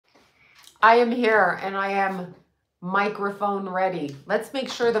I am here and I am microphone ready. Let's make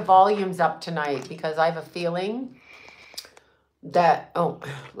sure the volume's up tonight because I have a feeling that,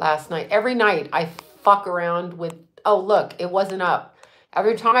 last night, every night I fuck around with, oh, look, it wasn't up.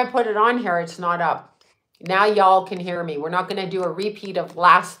 Every time I put it on here, it's not up. Now y'all can hear me. We're not going to do a repeat of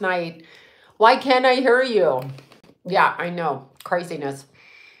last night. Why can't I hear you? Yeah, I know. Craziness.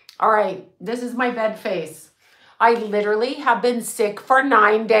 All right, this is my bed face. I literally have been sick for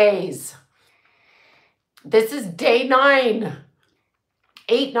 9 days. This is day 9.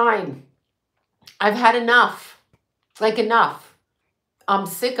 8, 9. I've had enough. Like enough. I'm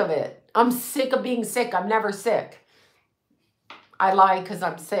sick of it. I'm sick of being sick. I'm never sick. I lie because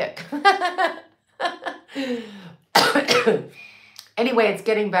I'm sick. Anyway, it's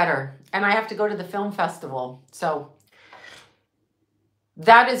getting better. And I have to go to the film festival. So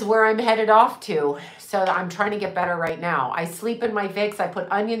that is where I'm headed off to. So I'm trying to get better right now. I sleep in my Vicks. I put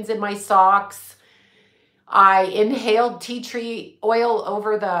onions in my socks. I inhaled tea tree oil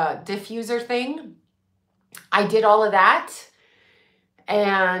over the diffuser thing. I did all of that.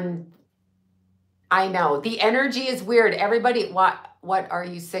 And I know the energy is weird. Everybody, what are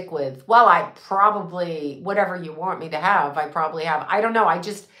you sick with? Well, I probably, whatever you want me to have, I probably have. I don't know.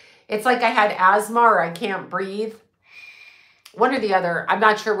 It's like I had asthma or I can't breathe. One or the other. I'm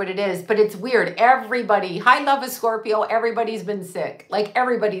not sure what it is, but it's weird. Everybody, I love a Scorpio. Everybody's been sick. Like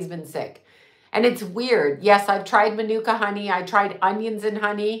everybody's been sick. And it's weird. Yes, I've tried Manuka honey. I tried onions and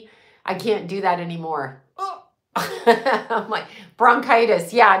honey. I can't do that anymore. Oh. I'm like,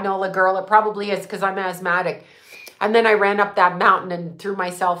 bronchitis. Yeah, Nola girl, it probably is because I'm asthmatic. And then I ran up that mountain and threw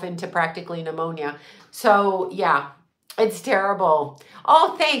myself into practically pneumonia. So yeah, it's terrible.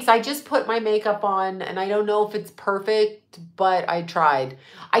 Oh, thanks. I just put my makeup on and I don't know if it's perfect, but I tried.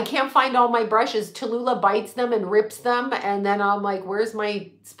 I can't find all my brushes. Tallulah bites them and rips them. And then I'm like, where's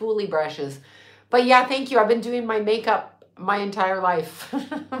my spoolie brushes? But yeah, thank you. I've been doing my makeup my entire life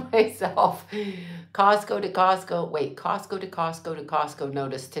myself. Costco to Costco. Wait, Costco to Costco to Costco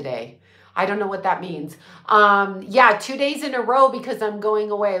notice today. I don't know what that means. Yeah, 2 days in a row because I'm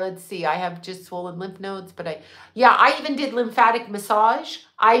going away. Let's see. I have just swollen lymph nodes, but I even did lymphatic massage.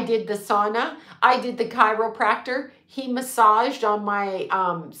 I did the sauna. I did the chiropractor. He massaged on my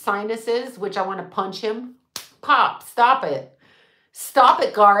sinuses, which I want to punch him. Pop, stop it. Stop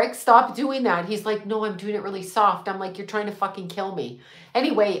it, Garrick. Stop doing that. He's like, no, I'm doing it really soft. I'm like, you're trying to fucking kill me.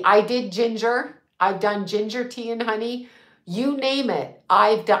 Anyway, I did ginger. I've done ginger tea and honey. You name it.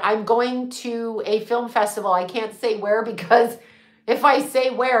 I'm going to a film festival. I can't say where because if I say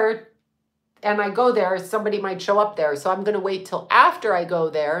where and I go there, somebody might show up there. So I'm going to wait till after I go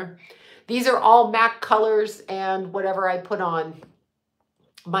there. These are all MAC colors and whatever I put on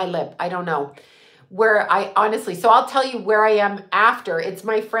my lip. I don't know. Where I honestly, so I'll tell you where I am after. It's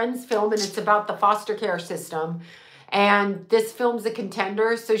my friend's film and it's about the foster care system. And this film's a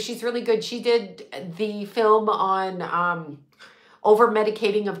contender, so she's really good. She did the film on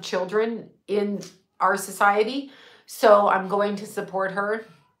over-medicating of children in our society. So I'm going to support her.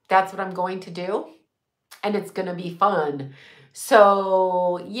 That's what I'm going to do. And it's going to be fun.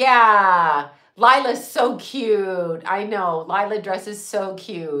 So, yeah. Lila's so cute. I know. Lila dresses so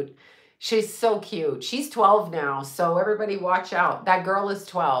cute. She's so cute. She's 12 now, so everybody watch out. That girl is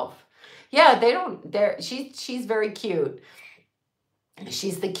 12. Yeah, she's very cute.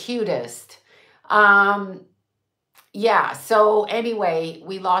 She's the cutest. Yeah, so anyway,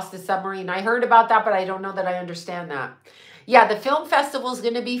 we lost the submarine. I heard about that, but I don't know that I understand that. Yeah, the film festival is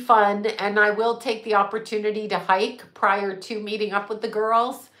going to be fun, and I will take the opportunity to hike prior to meeting up with the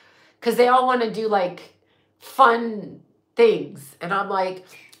girls because they all want to do like fun things. And I'm like,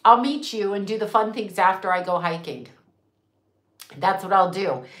 I'll meet you and do the fun things after I go hiking. That's what I'll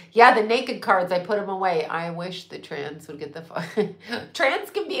do. Yeah, the naked cards, I put them away. I wish the trans would get the fun. Trans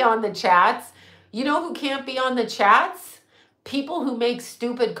can be on the chats. You know who can't be on the chats? People who make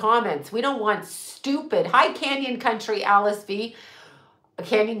stupid comments. We don't want stupid. Hi, Canyon Country, Alice V.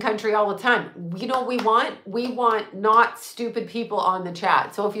 Canyon Country all the time. You know what we want? We want not stupid people on the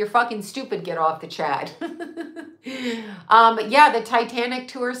chat. So if you're fucking stupid, get off the chat. Yeah, the Titanic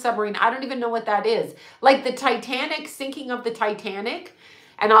tour submarine. I don't even know what that is. Like the Titanic, sinking of the Titanic.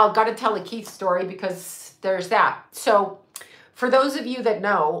 And I've got to tell a Keith story because there's that. So for those of you that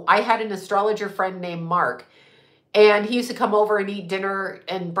know, I had an astrologer friend named Mark. And he used to come over and eat dinner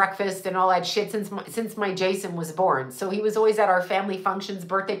and breakfast and all that shit since my Jason was born. So he was always at our family functions,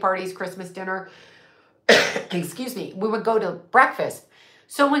 birthday parties, Christmas dinner. Excuse me. We would go to breakfast.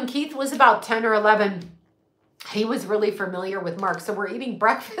 So when Keith was about 10 or 11, he was really familiar with Mark. So we're eating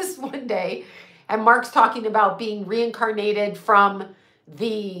breakfast one day and Mark's talking about being reincarnated from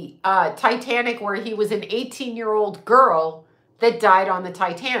the Titanic, where he was an 18-year-old girl that died on the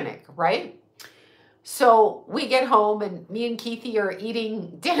Titanic, right? So we get home and me and Keithy are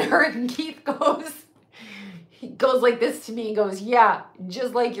eating dinner and Keith he goes like this to me and goes, yeah,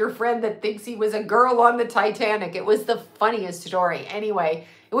 just like your friend that thinks he was a girl on the Titanic. It was the funniest story. Anyway,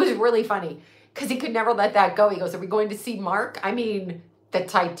 it was really funny because he could never let that go. He goes, are we going to see Mark? I mean, the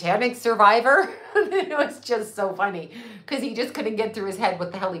Titanic survivor? It was just so funny because he just couldn't get through his head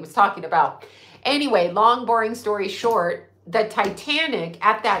what the hell he was talking about. Anyway, long, boring story short, the Titanic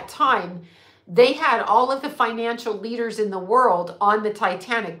at that time, they had all of the financial leaders in the world on the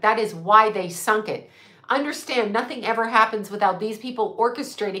Titanic. That is why they sunk it. Understand, nothing ever happens without these people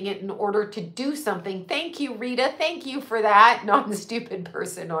orchestrating it in order to do something. Thank you, Rita. Thank you for that. Non-stupid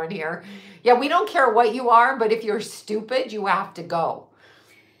person on here. Yeah, we don't care what you are, but if you're stupid, you have to go.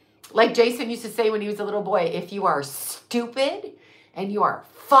 Like Jason used to say when he was a little boy, if you are stupid and you are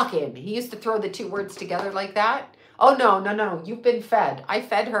fucking, he used to throw the two words together like that. Oh, no, you've been fed. I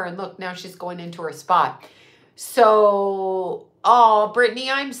fed her and look, now she's going into her spot. So, oh, Brittany,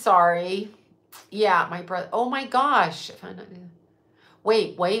 I'm sorry. Yeah, my brother. Oh my gosh.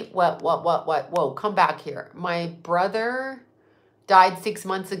 Wait, what? Whoa, come back here. My brother died 6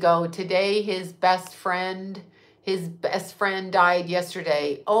 months ago. Today, his best friend died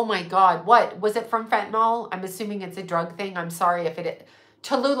yesterday. Oh my God. What? Was it from fentanyl? I'm assuming it's a drug thing. I'm sorry if it is.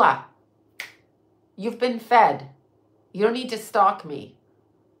 Tallulah, you've been fed. You don't need to stalk me.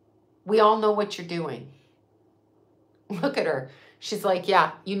 We all know what you're doing. Look at her. She's like,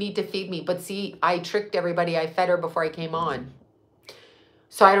 yeah, you need to feed me. But see, I tricked everybody. I fed her before I came on.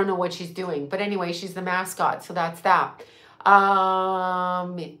 So I don't know what she's doing. But anyway, she's the mascot. So that's that.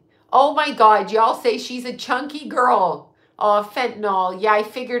 Oh my God. Y'all say she's a chunky girl. Oh, fentanyl. Yeah, I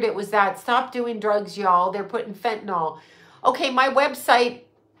figured it was that. Stop doing drugs, y'all. They're putting fentanyl. Okay, my website,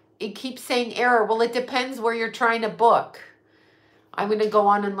 it keeps saying error. Well, it depends where you're trying to book. I'm going to go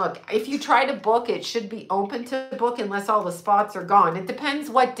on and look. If you try to book, it should be open to book unless all the spots are gone. It depends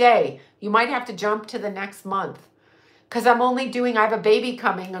what day. You might have to jump to the next month. Because I have a baby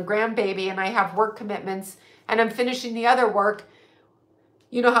coming, a grandbaby, and I have work commitments, and I'm finishing the other work.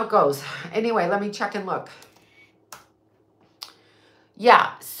 You know how it goes. Anyway, let me check and look.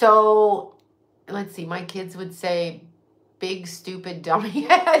 Yeah, so let's see. My kids would say, big, stupid dummy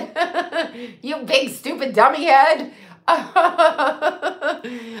head. You big, stupid dummy head.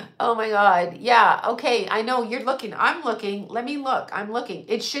 Oh my God. Yeah. Okay. I know you're looking. I'm looking. Let me look. I'm looking.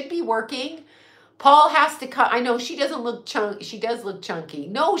 It should be working. Paul has to cut. I know she doesn't look chunky. She does look chunky.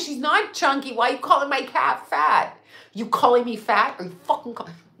 No, she's not chunky. Why are you calling my cat fat? You calling me fat? Or you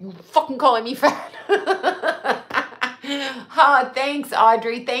fucking calling me fat? Thanks,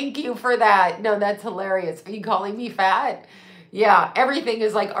 Audrey. Thank you for that. No, that's hilarious. Are you calling me fat? Yeah. Everything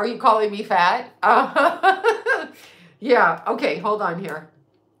is like, are you calling me fat? Yeah, okay, hold on here.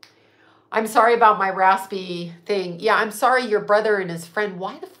 I'm sorry about my raspy thing. Yeah, I'm sorry your brother and his friend.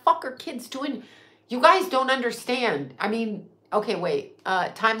 Why the fuck are kids doing? You guys don't understand. I mean, okay, wait.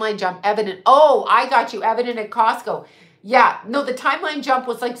 Timeline jump, Evident. Oh, I got you, Evident at Costco. Yeah, no, the timeline jump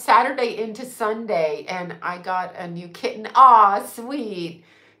was like Saturday into Sunday, and I got a new kitten. Aw, sweet.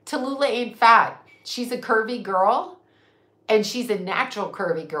 Tallulah ain't fat. She's a curvy girl, and she's a natural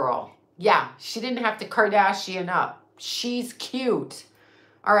curvy girl. Yeah, she didn't have to Kardashian up. She's cute.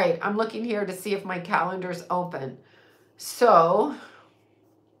 All right, I'm looking here to see if my calendar's open. So,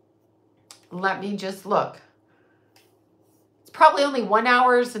 let me just look. It's probably only 1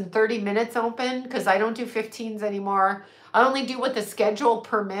 hour and 30 minutes open because I don't do 15s anymore. I only do what the schedule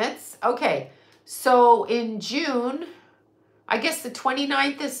permits. Okay, so in June, I guess the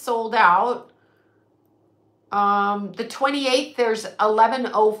 29th is sold out. The 28th, there's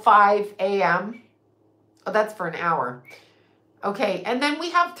 11:05 a.m. Oh, that's for an hour. Okay, and then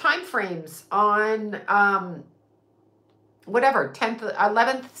we have time frames on whatever, 10th,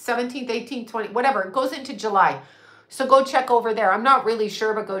 11th, 17th, 18th, 20th, whatever. It goes into July. So go check over there. I'm not really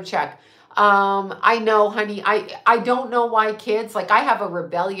sure, but go check. I know, honey, I don't know why kids, like I have a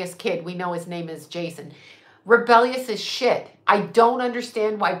rebellious kid. We know his name is Jason. Rebellious as shit. I don't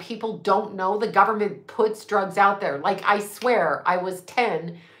understand why people don't know the government puts drugs out there. Like, I swear, I was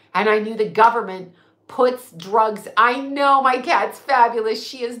 10 and I knew the government puts drugs. I know my cat's fabulous.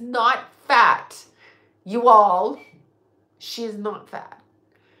 She is not fat. You all, she is not fat.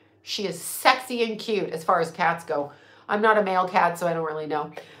 She is sexy and cute as far as cats go. I'm not a male cat, so I don't really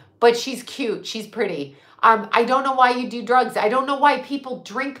know. But she's cute. She's pretty. I don't know why you do drugs. I don't know why people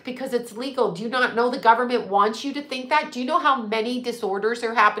drink because it's legal. Do you not know the government wants you to think that? Do you know how many disorders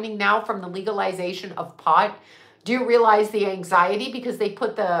are happening now from the legalization of pot? Do you realize the anxiety because they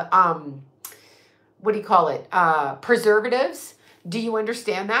put the, what do you call it? Preservatives. Do you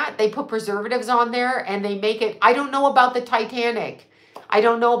understand that? They put preservatives on there and they make it, I don't know about the Titanic. I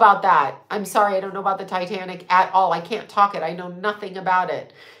don't know about that. I'm sorry, I don't know about the Titanic at all. I can't talk it. I know nothing about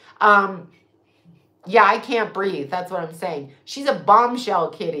it. Yeah, I can't breathe. That's what I'm saying. She's a bombshell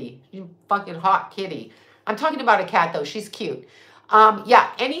kitty. You fucking hot kitty. I'm talking about a cat, though. She's cute.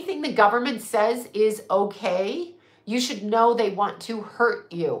 Yeah, anything the government says is okay. You should know they want to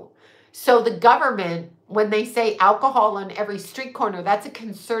hurt you. So the government, when they say alcohol on every street corner, that's a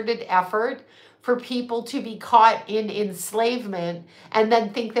concerted effort for people to be caught in enslavement and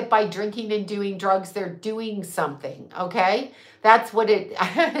then think that by drinking and doing drugs, they're doing something, okay? That's what it,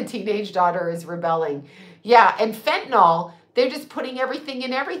 a teenage daughter is rebelling. Yeah, and fentanyl, they're just putting everything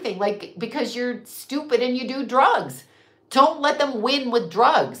in everything, like, because you're stupid and you do drugs. Don't let them win with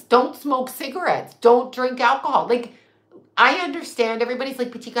drugs. Don't smoke cigarettes. Don't drink alcohol. Like, I understand everybody's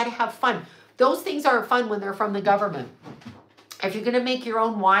like, but you got to have fun. Those things aren't fun when they're from the government. If you're going to make your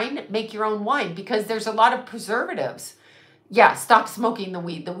own wine, make your own wine because there's a lot of preservatives. Yeah, stop smoking the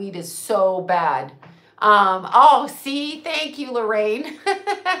weed. The weed is so bad. Oh, see, thank you, Lorraine.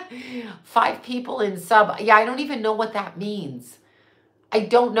 5 people in sub. Yeah, I don't even know what that means. I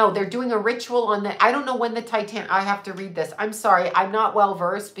don't know. They're doing a ritual on the, I don't know when the Titanic, I have to read this. I'm sorry. I'm not well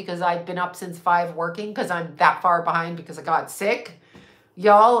versed because I've been up since 5 working because I'm that far behind because I got sick.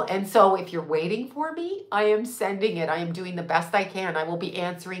 Y'all, and so if you're waiting for me, I am sending it. I am doing the best I can. I will be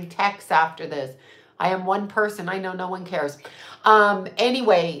answering texts after this. I am one person. I know no one cares.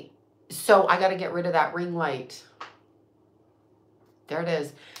 Anyway, so I got to get rid of that ring light. There it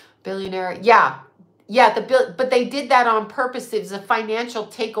is. Billionaire. Yeah. Yeah, but they did that on purpose. It was a financial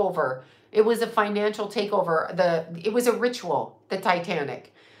takeover. It was a financial takeover. It was a ritual, the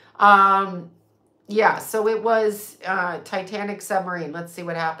Titanic. Yeah, so it was Titanic submarine. Let's see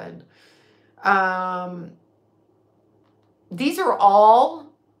what happened. These are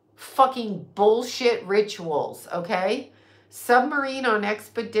all fucking bullshit rituals, okay? Submarine on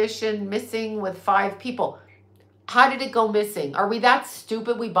expedition missing with 5 people. How did it go missing? Are we that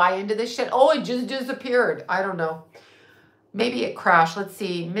stupid we buy into this shit? Oh, it just disappeared. I don't know. Maybe it crashed. Let's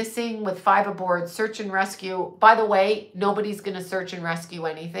see. Missing with 5 aboard. Search and rescue. By the way, nobody's going to search and rescue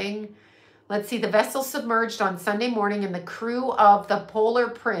anything. Let's see. The vessel submerged on Sunday morning and the crew of the Polar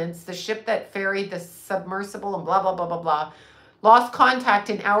Prince, the ship that ferried the submersible and blah, blah, blah, blah, blah, lost contact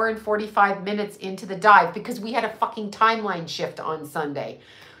an hour and 45 minutes into the dive because we had a fucking timeline shift on Sunday.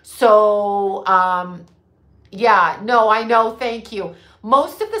 So, yeah, no, I know. Thank you.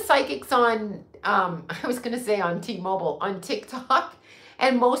 Most of the psychics on, I was going to say on T-Mobile, on TikTok,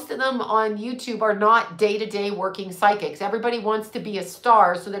 and most of them on YouTube are not day-to-day working psychics. Everybody wants to be a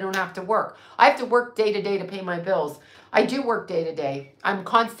star so they don't have to work. I have to work day-to-day to pay my bills. I do work day-to-day. I'm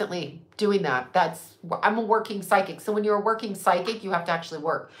constantly doing that. I'm a working psychic. So when you're a working psychic, you have to actually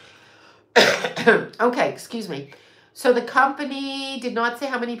work. Okay, excuse me. So the company did not say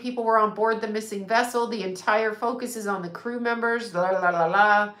how many people were on board the missing vessel. The entire focus is on the crew members. La, la, la,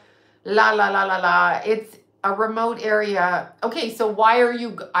 la, la, la, la, la, la. It's a remote area. Okay, so why are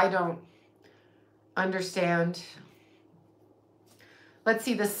you, I don't understand. Let's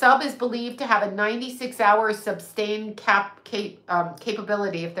see, the sub is believed to have a 96-hour sustained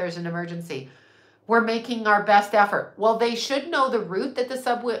capability if there's an emergency. We're making our best effort. Well, they should know the route that the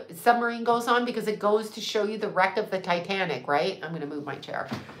submarine goes on because it goes to show you the wreck of the Titanic, right? I'm going to move my chair.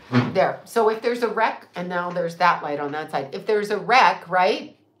 There. So if there's a wreck, and now there's that light on that side. If there's a wreck,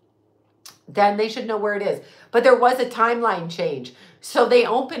 right, then they should know where it is. But there was a timeline change. So they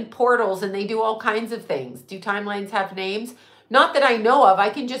open portals and they do all kinds of things. Do timelines have names? Not that I know of. I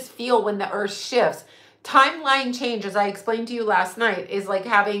can just feel when the earth shifts. Timeline change, as I explained to you last night, is like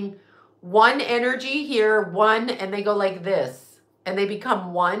having one energy here, one, and they go like this, and they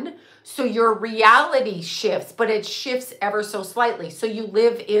become one. So your reality shifts, but it shifts ever so slightly. So you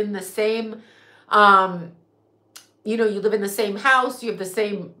live in the same, you live in the same house, you have the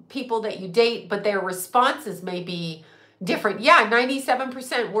same people that you date, but their responses may be different. Yeah,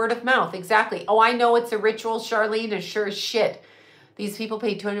 97% word of mouth, exactly. Oh, I know it's a ritual, Charlene, is sure as shit. These people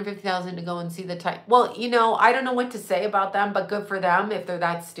paid $250,000 to go and see the time. Well, I don't know what to say about them, but good for them if they're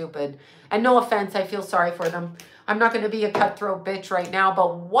that stupid. And no offense, I feel sorry for them. I'm not going to be a cutthroat bitch right now,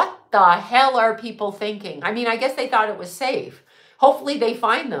 but what the hell are people thinking? I mean, I guess they thought it was safe. Hopefully they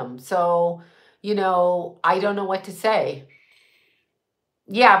find them. So, I don't know what to say.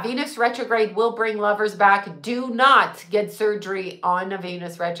 Yeah, Venus retrograde will bring lovers back. Do not get surgery on a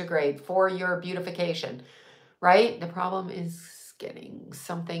Venus retrograde for your beautification, right? The problem is getting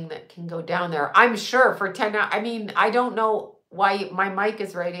something that can go down there. I'm sure for 10 hours. I mean, I don't know why my mic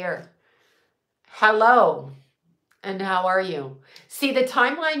is right here. Hello, and how are you? See, the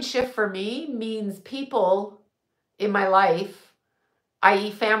timeline shift for me means people in my life, i.e.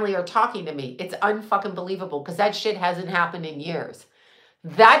 family, are talking to me. It's unfucking believable because that shit hasn't happened in years.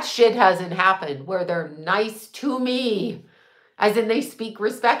 That shit hasn't happened where they're nice to me, as in they speak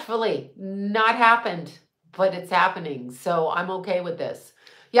respectfully. Not happened, but it's happening. So I'm okay with this.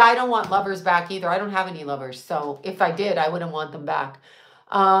 Yeah, I don't want lovers back either. I don't have any lovers. So if I did, I wouldn't want them back.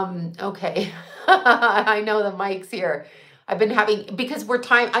 Okay. I know the mic's here. I've been having, because we're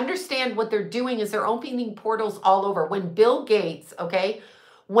understand what they're doing is they're opening portals all over. When Bill Gates, okay,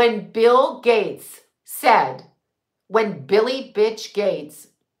 when Bill Gates said, when Billy bitch Gates,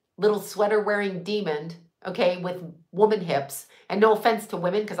 little sweater wearing demon, okay, with woman hips, and no offense to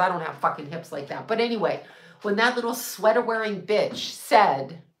women, because I don't have fucking hips like that. But anyway, when that little sweater wearing bitch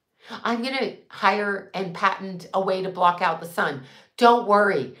said, I'm going to hire and patent a way to block out the sun. Don't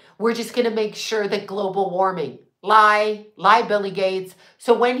worry. We're just going to make sure that global warming. Lie, Billy Gates.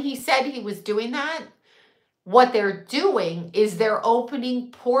 So when he said he was doing that, what they're doing is they're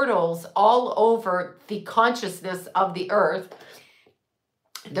opening portals all over the consciousness of the earth.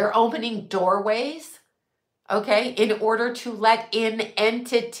 They're opening doorways, okay, in order to let in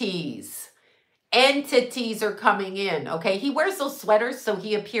entities. Entities are coming in, okay? He wears those sweaters so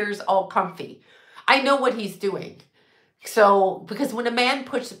he appears all comfy. I know what he's doing. So, because when a man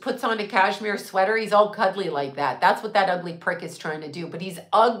puts on a cashmere sweater, he's all cuddly like that. That's what that ugly prick is trying to do. But he's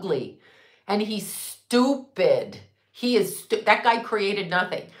ugly and he's stupid. He is, that guy created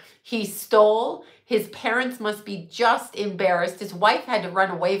nothing. He stole. His parents must be just embarrassed. His wife had to run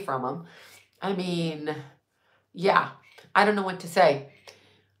away from him. I mean, yeah, I don't know what to say.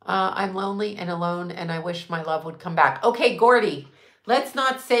 I'm lonely and alone and I wish my love would come back. Okay, Gordy, let's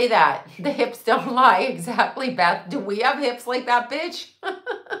not say that. The hips don't lie. Exactly, Beth. Do we have hips like that, bitch?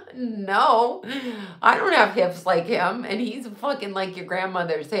 No, I don't have hips like him. And he's fucking like your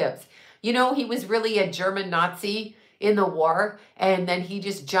grandmother's hips. You know, he was really a German Nazi in the war, and then he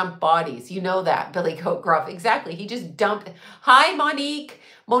just jumped bodies. You know that, Billy Goat Gruff. Exactly. He just dumped. Hi, Monique.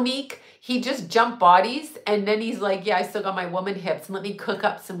 He just jumped bodies, and then he's like, yeah, I still got my woman hips. Let me cook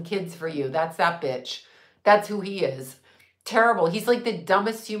up some kids for you. That's that bitch. That's who he is. Terrible. He's like the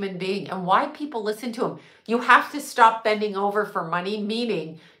dumbest human being. And why people listen to him? You have to stop bending over for money,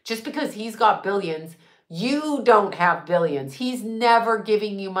 meaning just because he's got billions, you don't have billions. He's never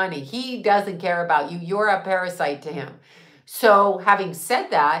giving you money. He doesn't care about you. You're a parasite to him. So having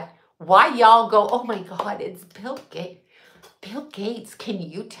said that, why y'all go, oh my God, it's Bill Gates. Bill Gates, can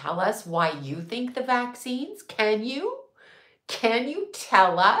you tell us why you think the vaccines? Can you? Can you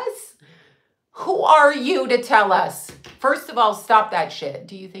tell us? Who are you to tell us? First of all, stop that shit.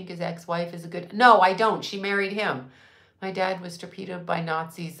 Do you think his ex-wife is a good... No, I don't. She married him. My dad was torpedoed by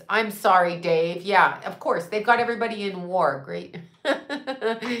Nazis. I'm sorry, Dave. Yeah, of course. They've got everybody in war. Great.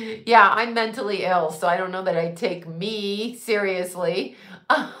 Yeah, I'm mentally ill, so I don't know that I take me seriously.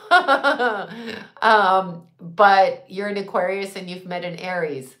 But you're an Aquarius and you've met an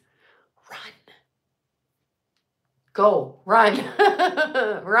Aries. Run. Go. Run.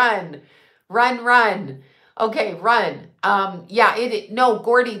 Run. Okay, run. Yeah, no,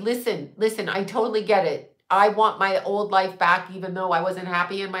 Gordy, listen, I totally get it. I want my old life back, even though I wasn't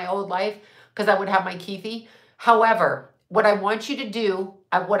happy in my old life, because I would have my Keithy. However, what I want you to do,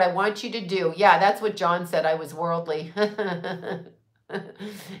 yeah, that's what John said. I was worldly.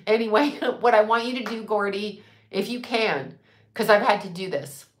 Anyway, what I want you to do, Gordy, if you can, because I've had to do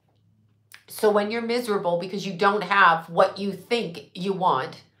this. So when you're miserable because you don't have what you think you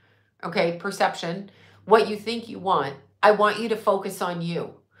want, okay, perception, what you think you want, I want you to focus on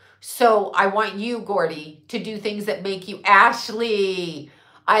you. So I want you, Gordy, to do things that make you, Ashley,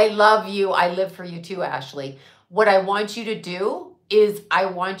 I love you. I live for you too, Ashley. What I want you to do is I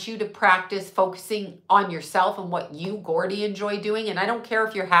want you to practice focusing on yourself and what you, Gordy, enjoy doing. And I don't care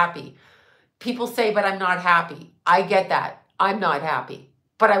if you're happy. People say, but I'm not happy. I get that. I'm not happy.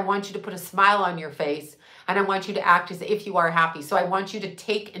 But I want you to put a smile on your face and I want you to act as if you are happy. So I want you to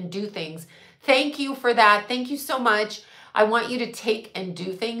take and do things. Thank you for that. Thank you so much. I want you to take and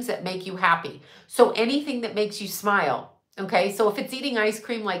do things that make you happy. So anything that makes you smile, okay? So if it's eating ice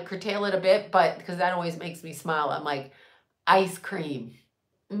cream, like curtail it a bit, but because that always makes me smile. I'm like, ice cream,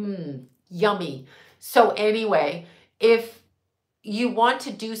 yummy. So anyway, if you want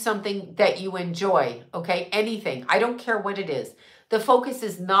to do something that you enjoy, okay, anything, I don't care what it is. The focus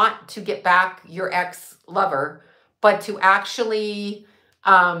is not to get back your ex-lover, but to actually...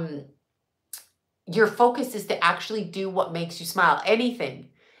 your focus is to actually do what makes you smile. Anything,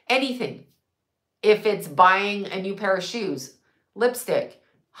 anything. If it's buying a new pair of shoes, lipstick,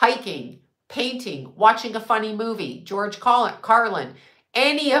 hiking, painting, watching a funny movie, George Carlin,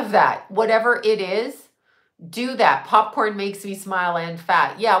 any of that, whatever it is, do that. Popcorn makes me smile and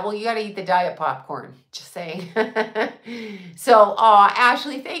fat. Yeah, well, you got to eat the diet popcorn. Just saying. So,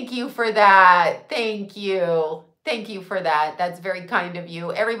 Ashley, thank you for that. Thank you. Thank you for that. That's very kind of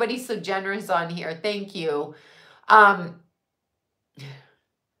you. Everybody's so generous on here. Thank you.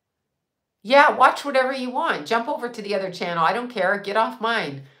 Yeah, watch whatever you want. Jump over to the other channel. I don't care. Get off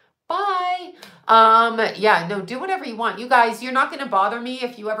mine. Bye. Yeah, no, do whatever you want. You guys, you're not going to bother me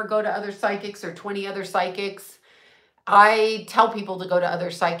if you ever go to other psychics or 20 other psychics. I tell people to go to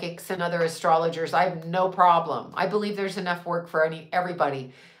other psychics and other astrologers. I have no problem. I believe there's enough work for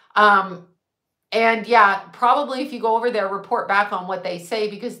everybody. And yeah, probably if you go over there, report back on what they say,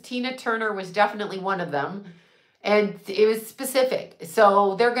 because Tina Turner was definitely one of them. And it was specific.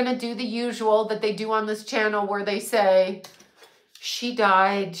 So they're going to do the usual that they do on this channel where they say, she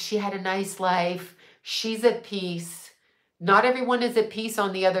died, she had a nice life, she's at peace. Not everyone is at peace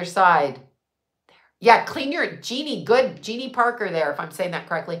on the other side. Yeah, clean your, Jeannie, good. Jeannie Parker there, if I'm saying that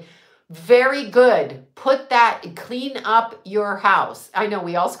correctly. Very good. Put that, clean up your house. I know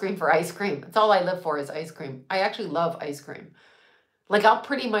we all scream for ice cream. That's all I live for is ice cream. I actually love ice cream. Like, I'll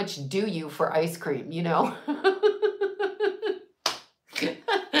pretty much do you for ice cream, you know?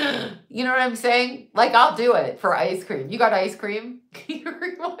 You know what I'm saying? Like, I'll do it for ice cream. You got ice cream? You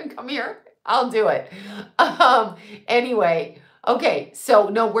want to come here? I'll do it. Anyway, okay. So,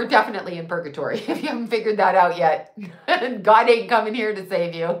 no, we're definitely in purgatory. If you haven't figured that out yet. God ain't coming here to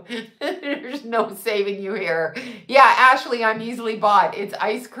save you. There's no saving you here. Yeah, Ashley, I'm easily bought. It's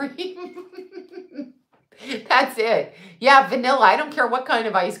ice cream. That's it. Yeah, vanilla. I don't care what kind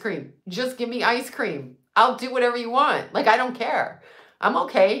of ice cream. Just give me ice cream. I'll do whatever you want. Like, I don't care. I'm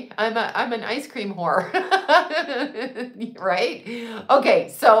okay. I'm an ice cream whore. Right? Okay,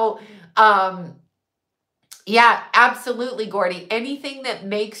 so yeah, absolutely, Gordy. Anything that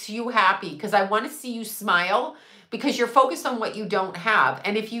makes you happy, because I want to see you smile, because you're focused on what you don't have.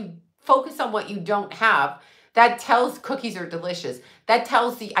 And if you focus on what you don't have, that tells cookies are delicious. That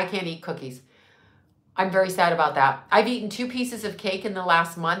tells I can't eat cookies. I'm very sad about that. I've eaten 2 pieces of cake in the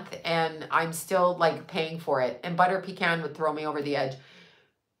last month and I'm still like paying for it. And butter pecan would throw me over the edge.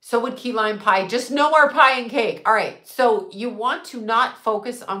 So would key lime pie. Just no more pie and cake. All right. So you want to not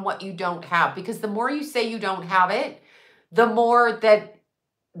focus on what you don't have, because the more you say you don't have it, the more that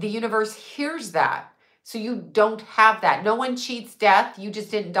the universe hears that. So you don't have that. No one cheats death. You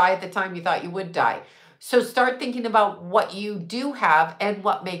just didn't die at the time you thought you would die. So start thinking about what you do have and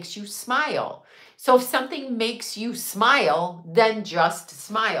what makes you smile. So if something makes you smile, then just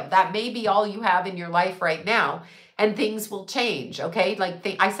smile. That may be all you have in your life right now, and things will change, okay? Like,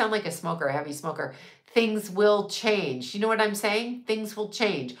 I sound like a smoker, a heavy smoker. Things will change. You know what I'm saying? Things will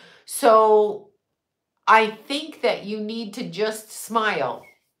change. So I think that you need to just smile.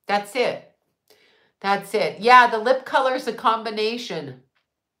 That's it. That's it. Yeah, the lip color is a combination.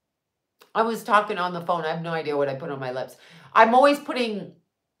 I was talking on the phone. I have no idea what I put on my lips. I'm always putting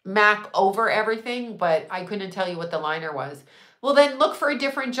MAC over everything, but I couldn't tell you what the liner was. Well, then look for a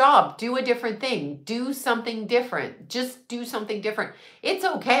different job. Do a different thing. Do something different. Just do something different. It's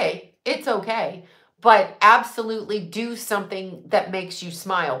okay. It's okay. But absolutely do something that makes you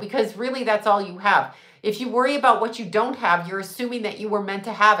smile, because really that's all you have. If you worry about what you don't have, you're assuming that you were meant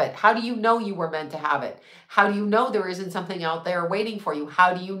to have it. How do you know you were meant to have it? How do you know there isn't something out there waiting for you?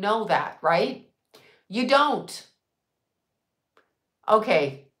 How do you know that, right? You don't.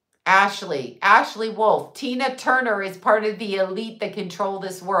 Okay. Ashley Wolf, Tina Turner is part of the elite that control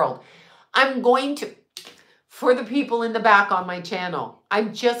this world. I'm going to, for the people in the back on my channel,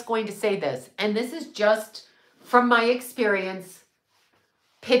 I'm just going to say this, and this is just from my experience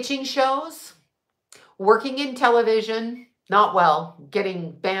pitching shows, working in television, not well,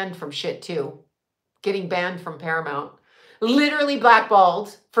 getting banned from shit too, getting banned from Paramount, literally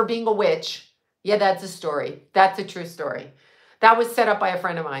blackballed for being a witch. Yeah, that's a story. That's a true story. That was set up by a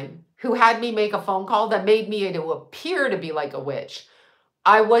friend of mine who had me make a phone call that made me to appear to be like a witch.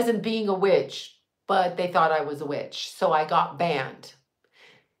 I wasn't being a witch, but they thought I was a witch. So I got banned.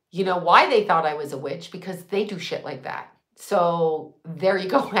 You know why they thought I was a witch? Because they do shit like that. So there you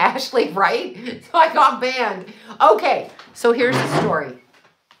go, Ashley, right? So I got banned. Okay, so here's the story.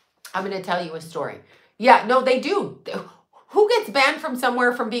 I'm going to tell you a story. Yeah, no, they do. Who gets banned from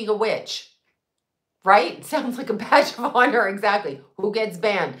somewhere from being a witch? Right? Sounds like a badge of honor. Exactly. Who gets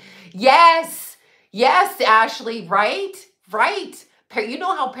banned? Yes. Yes, Ashley. Right? Right. You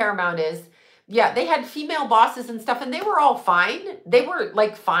know how Paramount is. Yeah, they had female bosses and stuff, and they were all fine. They were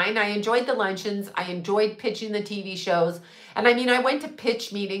like fine. I enjoyed the luncheons. I enjoyed pitching the TV shows. And I mean, I went to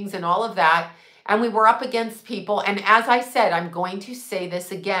pitch meetings and all of that, and we were up against people. And as I said, I'm going to say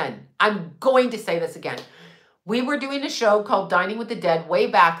this again. I'm going to say this again. We were doing a show called Dining with the Dead way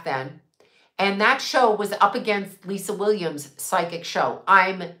back then. And that show was up against Lisa Williams' psychic show.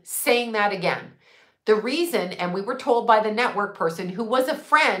 I'm saying that again. The reason, and we were told by the network person who was a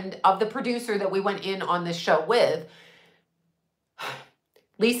friend of the producer that we went in on this show with,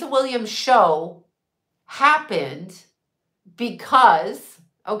 Lisa Williams' show happened because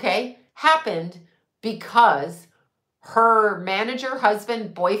her manager,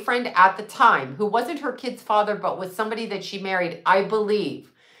 husband, boyfriend at the time, who wasn't her kid's father, but was somebody that she married, I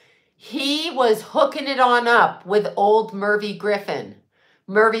believe, he was hooking it on up with old Mervy Griffin.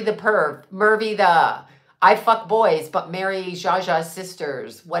 Mervy the perv, Mervy the I fuck boys but marry Jaja's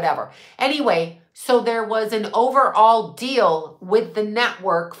sisters, whatever. Anyway, so there was an overall deal with the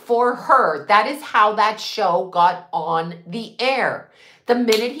network for her. That is how that show got on the air. The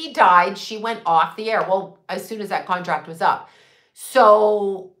minute he died, she went off the air. Well, as soon as that contract was up.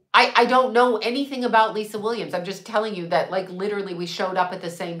 So I don't know anything about Lisa Williams. I'm just telling you that, like, literally we showed up at the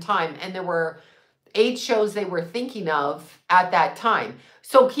same time, and there were 8 shows they were thinking of at that time.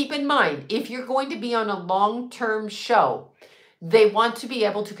 So keep in mind, if you're going to be on a long-term show, they want to be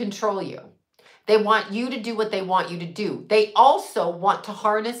able to control you. They want you to do what they want you to do. They also want to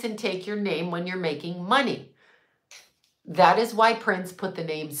harness and take your name when you're making money. That is why Prince put the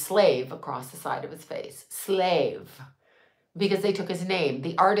name Slave across the side of his face. Slave. Because they took his name.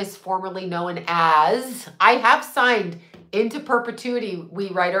 The artist formerly known as, I have signed Into Perpetuity,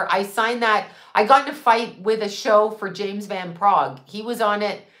 We Writer. I signed that. I got in a fight with a show for James Van Prague. He was on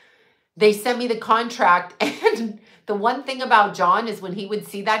it. They sent me the contract. And the one thing about John is when he would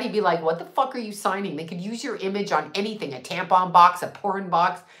see that, he'd be like, what the fuck are you signing? They could use your image on anything, a tampon box, a porn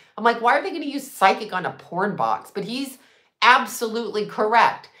box. I'm like, why are they going to use psychic on a porn box? But he's absolutely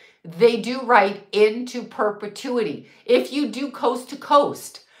correct. They do write Into Perpetuity. If you do Coast to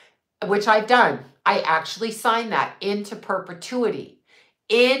Coast, which I've done, I actually signed that Into Perpetuity.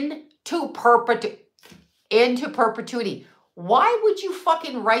 Into Perpetuity. Why would you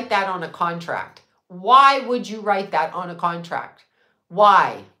fucking write that on a contract? Why would you write that on a contract?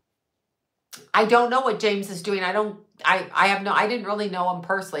 Why? I don't know what James is doing. I didn't really know him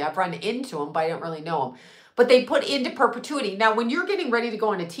personally. I've run into him, but I don't really know him. But they put Into Perpetuity. Now, when you're getting ready to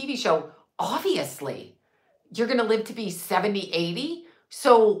go on a TV show, obviously, you're going to live to be 70, 80.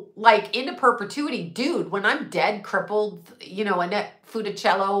 So, like, Into Perpetuity, dude, when I'm dead, crippled, you know, Annette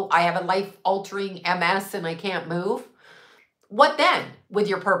Funicello, I have a life-altering MS and I can't move. What then with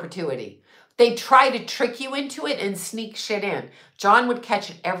your perpetuity? They try to trick you into it and sneak shit in. John would catch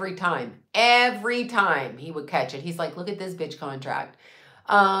it every time. Every time he would catch it. He's like, look at this bitch contract.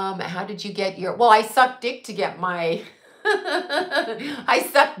 How did you get your, well, I sucked dick to get my, I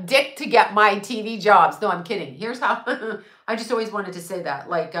sucked dick to get my TV jobs. No, I'm kidding. Here's how, I just always wanted to say that,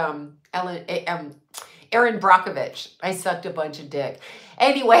 like, Erin Brockovich, I sucked a bunch of dick.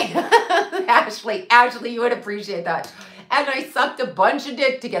 Anyway, Ashley, you would appreciate that. And I sucked a bunch of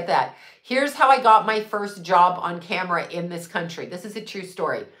dick to get that. Here's how I got my first job on camera in this country. This is a true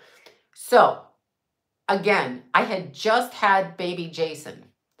story. So, again, I had just had baby Jason,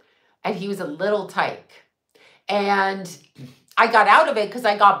 and he was a little tyke. And I got out of it because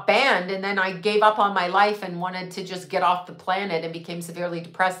I got banned, and then I gave up on my life and wanted to just get off the planet and became severely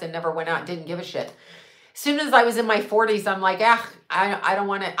depressed and never went out and didn't give a shit. As soon as I was in my 40s, I'm like, I don't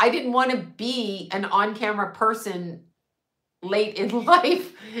want to, I didn't want to be an on-camera person late in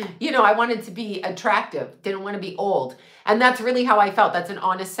life. You know, I wanted to be attractive, didn't want to be old. And that's really how I felt. That's an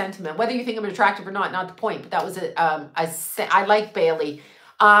honest sentiment. Whether you think I'm attractive or not the point, but that was I like Bailey.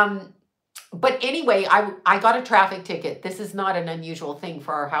 But anyway, I got a traffic ticket. This is not an unusual thing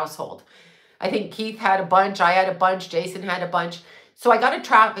for our household. I think Keith had a bunch, I had a bunch, Jason had a bunch. So I got a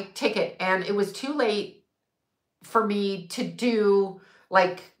traffic ticket, and it was too late for me to do,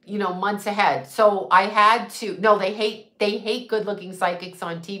 like, you know, months ahead. So I had to, no, they hate good looking psychics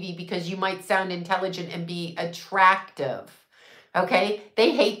on TV because you might sound intelligent and be attractive. Okay.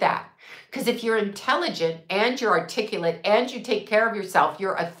 They hate that. Because if you're intelligent and you're articulate and you take care of yourself,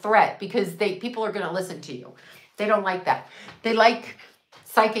 you're a threat because people are going to listen to you. They don't like that. They like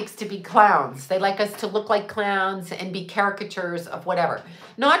psychics to be clowns. They like us to look like clowns and be caricatures of whatever.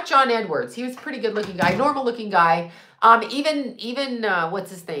 Not John Edwards. He was a pretty good looking guy, normal looking guy. Even what's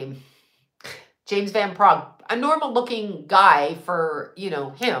his name? James Van Prague, a normal looking guy for, you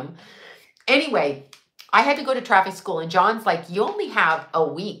know, him. Anyway, I had to go to traffic school, and John's like, you only have a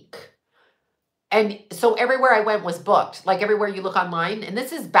week And so everywhere I went was booked, like everywhere you look online. And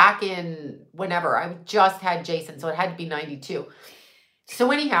this is back in whenever. I just had Jason, so it had to be 92.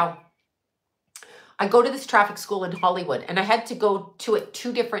 So anyhow, I go to this traffic school in Hollywood, and I had to go to it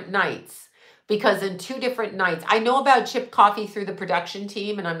 2 different nights, because in 2 different nights, I know about Chip Coffee through the production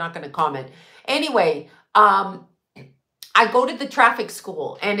team, and I'm not going to comment. Anyway, I go to the traffic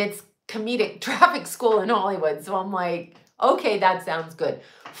school, and it's comedic traffic school in Hollywood. So I'm like, okay, that sounds good.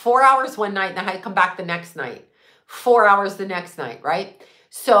 4 hours one night, and then I come back the next night. 4 hours the next night, right?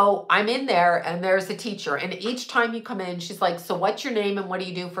 So I'm in there, and there's a teacher. And each time you come in, she's like, so what's your name and what do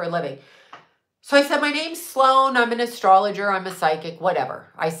you do for a living? So I said, my name's Sloan. I'm an astrologer. I'm a psychic,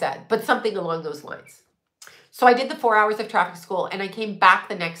 whatever I said, but something along those lines. So I did the 4 hours of traffic school, and I came back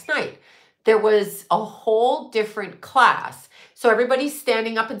the next night. There was a whole different class. So everybody's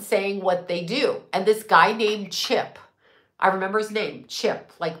standing up and saying what they do. And this guy named Chip, I remember his name,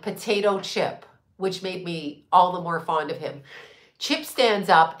 Chip, like potato Chip, which made me all the more fond of him. Chip stands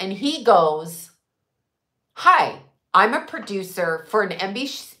up and he goes, hi, I'm a producer for an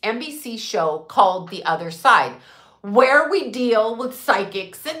NBC show called The Other Side, where we deal with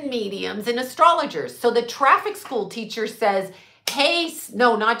psychics and mediums and astrologers. So the traffic school teacher says, hey,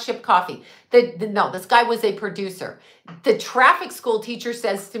 no, not Chip Coffee. No, this guy was a producer. The traffic school teacher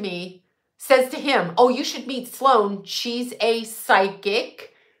says to him, oh, you should meet Sloan. She's a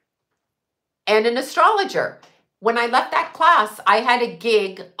psychic and an astrologer. When I left that class, I had a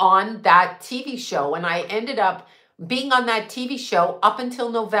gig on that TV show, and I ended up being on that TV show up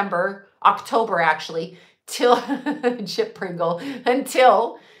until October actually, till Chip Pringle,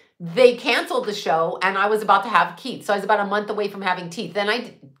 until they canceled the show and I was about to have Keith. So I was about a month away from having Keith.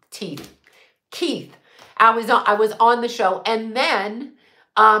 Keith. I was on the show, and then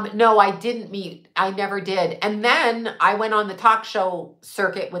no, I didn't meet. I never did. And then I went on the talk show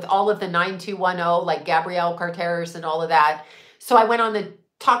circuit with all of the 9210, like Gabrielle Carteris and all of that. So I went on the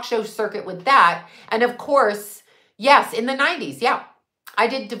talk show circuit with that. And of course, yes, in the 90s, yeah. I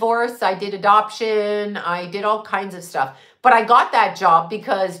did divorce, I did adoption, I did all kinds of stuff. But I got that job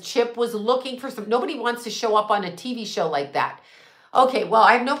because Chip was looking for nobody wants to show up on a TV show like that. Okay, well,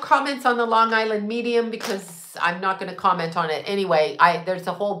 I have no comments on the Long Island Medium because I'm not going to comment on it. Anyway, there's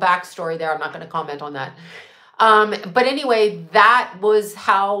a whole backstory there. I'm not going to comment on that. But anyway, that was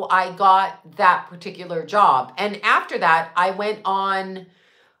how I got that particular job. And after that, I went on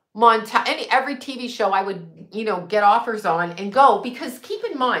every TV show I would, get offers on and go, because keep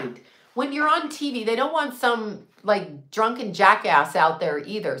in mind, when you're on TV, they don't want some like drunken jackass out there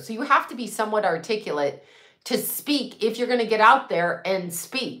either. So you have to be somewhat articulate to speak if you're going to get out there and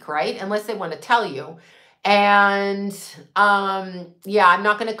speak, right? Unless they want to tell you. And yeah, I'm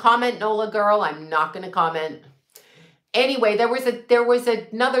not going to comment, Nola girl. I'm not going to comment. Anyway, there was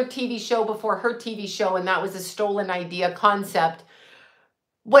another TV show before her TV show, and that was a stolen idea concept.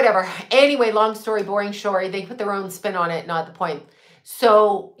 Whatever. Anyway, long story, boring story. They put their own spin on it, not the point.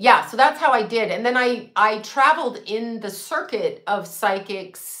 So yeah, so that's how I did. And then I traveled in the circuit of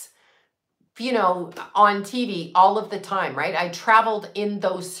psychics, on TV all of the time, right? I traveled in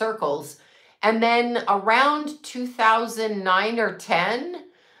those circles. And then around 2009 or 10,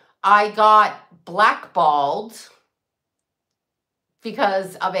 I got blackballed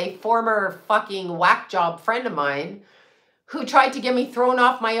because of a former fucking whack job friend of mine who tried to get me thrown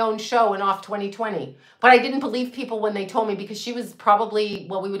off my own show and off 2020. But I didn't believe people when they told me, because she was probably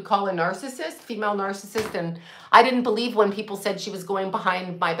what we would call a narcissist, female narcissist. And I didn't believe when people said she was going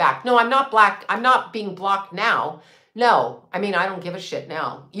behind my back. No, I'm not black. I'm not being blocked now. No, I mean, I don't give a shit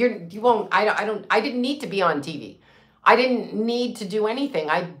now. You won't, I didn't need to be on TV. I didn't need to do anything.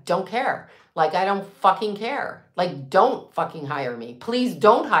 I don't care. Like, I don't fucking care. Like, don't fucking hire me. Please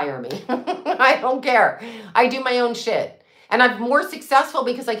don't hire me. I don't care. I do my own shit. And I'm more successful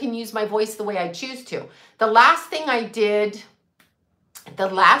because I can use my voice the way I choose to. The last thing I did,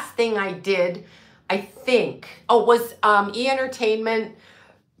 I think, was E-Entertainment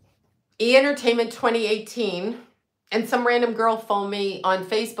 2018. And some random girl phoned me on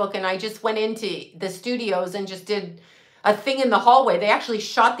Facebook, and I just went into the studios and just did a thing in the hallway. They actually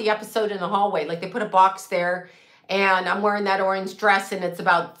shot the episode in the hallway. Like, they put a box there, and I'm wearing that orange dress, and it's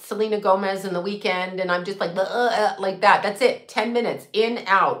about Selena Gomez and The Weeknd, and I'm just like that. That's it. 10 minutes. In,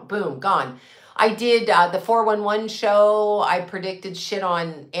 out. Boom. Gone. I did the 411 show. I predicted shit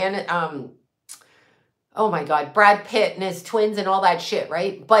on, oh my God, Brad Pitt and his twins and all that shit,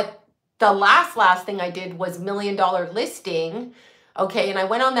 right? But the last thing I did was $1 Million Listing. Okay, and I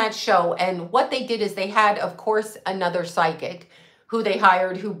went on that show, and what they did is they had, of course, another psychic who they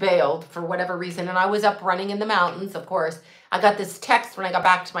hired, who bailed for whatever reason. And I was up running in the mountains, of course. I got this text when I got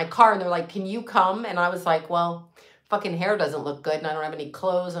back to my car, and they're like, can you come? And I was like, well, fucking hair doesn't look good, and I don't have any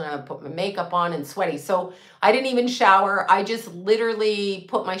clothes, and I put my makeup on and sweaty. So I didn't even shower. I just literally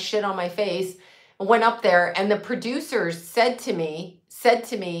put my shit on my face and went up there. And the producers said to me,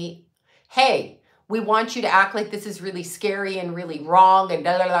 hey, we want you to act like this is really scary and really wrong and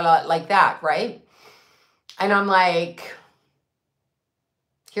da da da da, like that, right? And I'm like,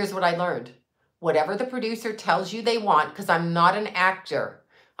 here's what I learned. Whatever the producer tells you they want, because I'm not an actor.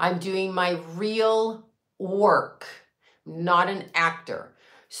 I'm doing my real work, not an actor.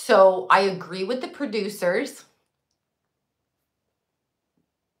 So I agree with the producers,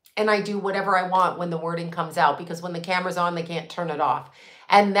 and I do whatever I want when the wording comes out, because when the camera's on, they can't turn it off.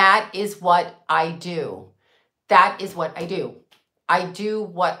 And that is what I do. That is what I do. I do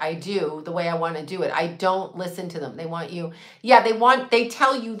what I do the way I want to do it. I don't listen to them. They want you. Yeah, they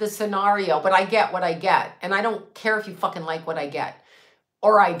tell you the scenario, but I get what I get. And I don't care if you fucking like what I get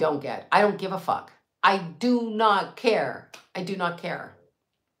or I don't get. I don't give a fuck. I do not care. I do not care.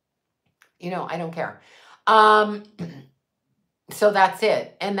 You know, I don't care. So that's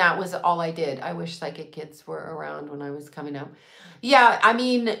it. And that was all I did. I wish psychic kids were around when I was coming up. Yeah, I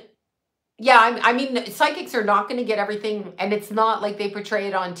mean, psychics are not going to get everything, and it's not like they portray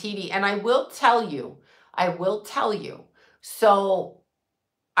it on TV. And I will tell you. So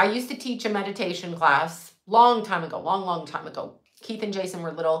I used to teach a meditation class long time ago, long time ago. Keith and Jason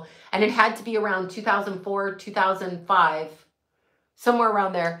were little, and it had to be around 2004, 2005, somewhere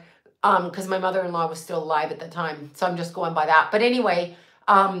around there, because my mother-in-law was still alive at the time. So I'm just going by that. But anyway,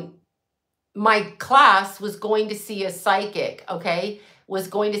 my class was going to see a psychic, okay? Was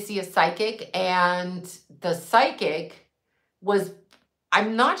going to see a psychic, and the psychic was,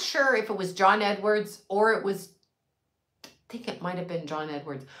 I'm not sure if it was John Edwards or it was, I think it might have been John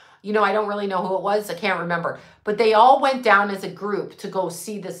Edwards. You know, I don't really know who it was. I can't remember. But they all went down as a group to go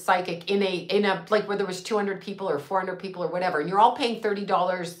see this psychic in a like where there was 200 people or 400 people or whatever. And you're all paying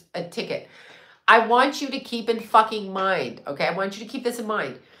 $30 a ticket. I want you to keep in fucking mind, okay? I want you to keep this in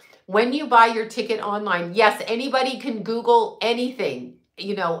mind. When you buy your ticket online, yes, anybody can Google anything.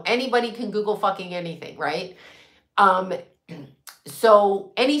 You know, anybody can Google fucking anything, right?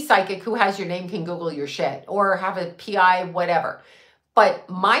 So any psychic who has your name can Google your shit or have a PI, whatever. But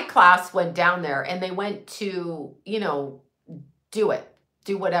my class went down there and they went to, you know, do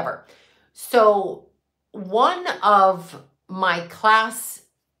whatever. So one of my class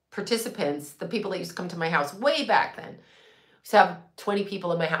participants, the people that used to come to my house way back then, used to have 20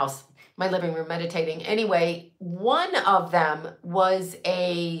 people in my house, my living room meditating. Anyway, one of them was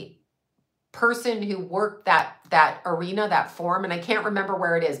a person who worked that arena, that forum, and I can't remember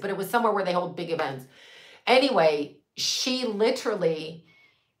where it is, but it was somewhere where they hold big events. Anyway, she literally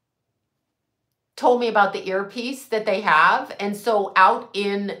told me about the earpiece that they have. And so out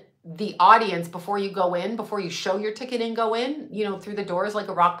in the audience, before you go in, before you show your ticket and go in, you know, through the doors like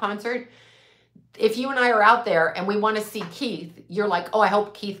a rock concert, if you and I are out there and we want to see Keith, you're like, oh, I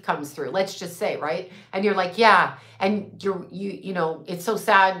hope Keith comes through. Let's just say, right? And you're like, yeah. And you know, it's so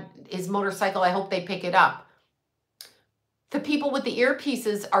sad. His motorcycle, I hope they pick it up. The people with the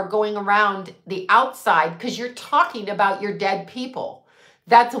earpieces are going around the outside because you're talking about your dead people.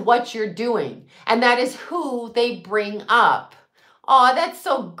 That's what you're doing. And that is who they bring up. Oh, that's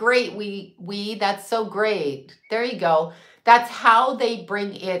so great. That's so great. There you go. That's how they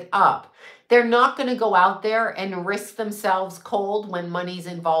bring it up. They're not going to go out there and risk themselves cold when money's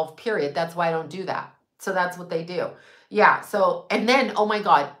involved, period. That's why I don't do that. So that's what they do. Yeah. So, and then, oh my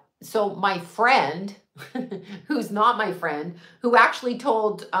God. So my friend, who's not my friend, who actually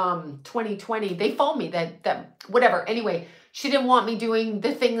told 2020, they phoned me that whatever. Anyway, she didn't want me doing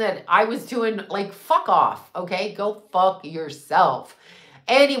the thing that I was doing, like, fuck off, okay? Go fuck yourself.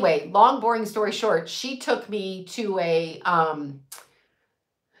 Anyway, long, boring story short, she took me to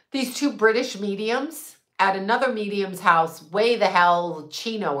these two British mediums at another medium's house, way the hell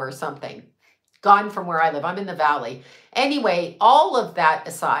Chino or something. Gone from where I live. I'm in the valley. Anyway, all of that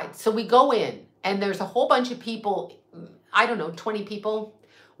aside, so we go in and there's a whole bunch of people, I don't know, 20 people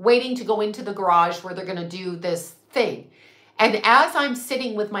waiting to go into the garage where they're going to do this thing. And as I'm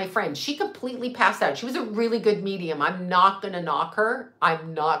sitting with my friend, she completely passed out. She was a really good medium. I'm not going to knock her.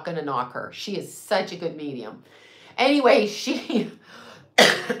 I'm not going to knock her. She is such a good medium. Anyway, she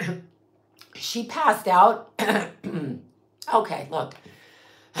she passed out. Okay, look.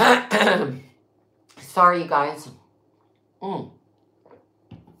 Sorry, you guys.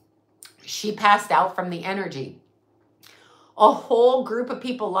 She passed out from the energy. A whole group of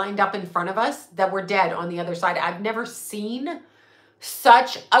people lined up in front of us that were dead on the other side. I've never seen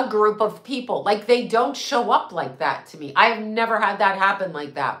such a group of people. Like, they don't show up like that to me. I've never had that happen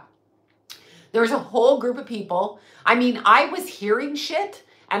like that. There's a whole group of people. I mean, I was hearing shit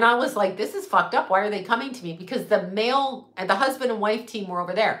and I was like, this is fucked up. Why are they coming to me? Because the male and the husband and wife team were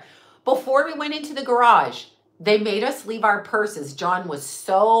over there. Before we went into the garage, they made us leave our purses. John was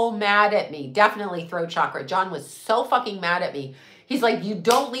so mad at me. Definitely throat chakra. John was so fucking mad at me. He's like, you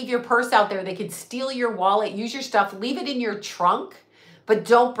don't leave your purse out there. They could steal your wallet, use your stuff, leave it in your trunk, but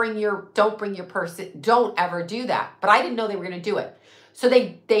don't bring your purse. Don't ever do that. But I didn't know they were going to do it. So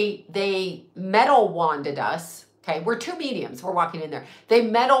they metal wanded us. Okay, we're two mediums. We're walking in there. They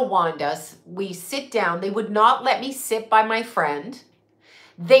metal wand us. We sit down. They would not let me sit by my friend.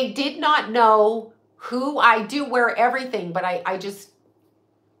 They did not know who I do wear everything, but I just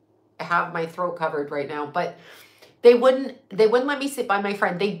have my throat covered right now. But they wouldn't let me sit by my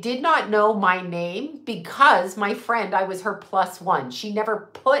friend. They did not know my name because my friend, I was her +1. She never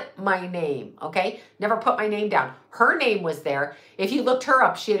put my name, okay? Never put my name down. Her name was there. If you looked her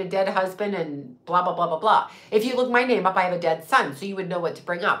up, she had a dead husband and blah, blah, blah, blah, blah. If you look my name up, I have a dead son, so you would know what to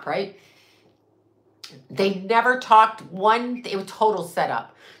bring up, right? They never talked it was total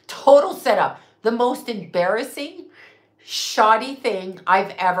setup. Total setup. The most embarrassing, shoddy thing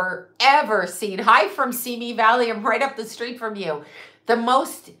I've ever seen. Hi from Simi Valley. I'm right up the street from you. The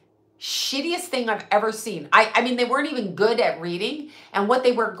most shittiest thing I've ever seen. I mean, they weren't even good at reading. And what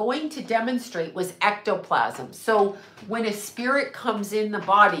they were going to demonstrate was ectoplasm. So when a spirit comes in the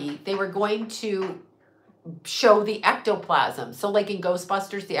body, they were going to show the ectoplasm. So like in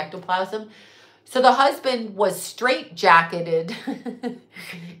Ghostbusters, the ectoplasm. So the husband was straight-jacketed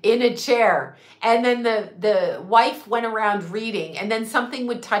in a chair. And then the wife went around reading, and then something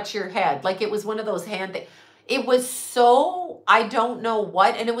would touch your head. Like it was one of those hand things. It was so, I don't know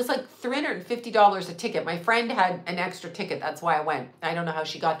what, and it was like $350 a ticket. My friend had an extra ticket. That's why I went. I don't know how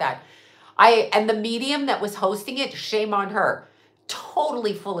she got that. And the medium that was hosting it, shame on her,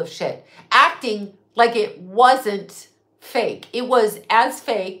 totally full of shit. Acting like it wasn't fake. It was as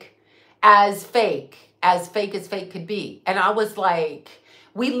fake as fake as fake could be. And I was like,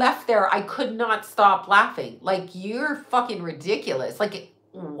 we left there. I could not stop laughing. Like, you're fucking ridiculous. Like,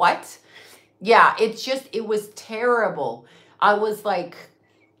 what? Yeah, it was terrible. I was like,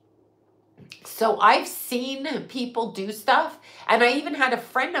 so I've seen people do stuff. And I even had a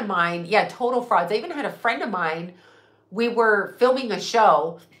friend of mine, yeah, total frauds. I even had a friend of mine, we were filming a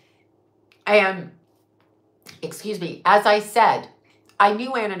show and, excuse me, as I said, I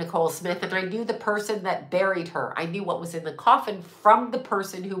knew Anna Nicole Smith and I knew the person that buried her. I knew what was in the coffin from the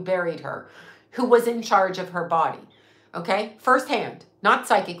person who buried her, who was in charge of her body. Okay? Firsthand. Not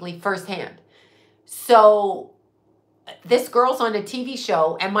psychically, firsthand. So this girl's on a TV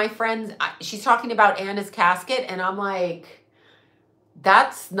show and my friend, she's talking about Anna's casket and I'm like,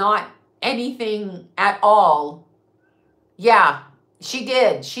 that's not anything at all. Yeah, she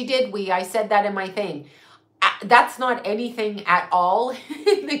did. She did. I said that in my thing. That's not anything at all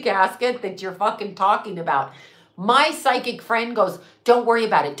in the casket that you're fucking talking about. My psychic friend goes, don't worry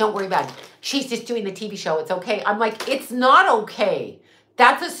about it. Don't worry about it. She's just doing the TV show. It's okay. I'm like, it's not okay.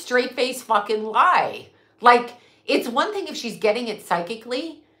 That's a straight face fucking lie. Like, it's one thing if she's getting it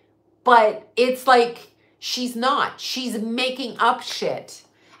psychically, but it's like, she's not. She's making up shit.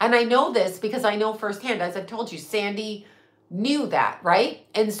 And I know this because I know firsthand, as I've told you, Sandy knew that, right?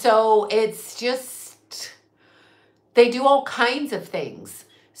 And so it's just, they do all kinds of things.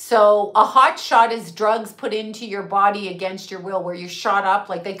 So a hot shot is drugs put into your body against your will, where you're shot up,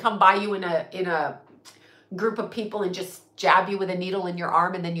 like they come by you in a group of people and just jab you with a needle in your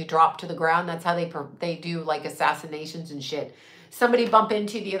arm and then you drop to the ground. That's how they do like assassinations and shit. Somebody bump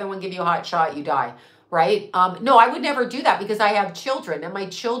into the other one, give you a hot shot, you die, right? No, I would never do that because I have children, and my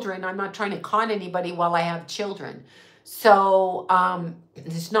children, I'm not trying to con anybody while I have children. So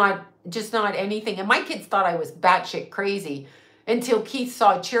it's just not anything. And my kids thought I was batshit crazy until Keith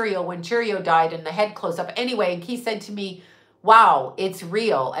saw Cheerio when Cheerio died and the head closed up. Anyway, and Keith said to me, wow, it's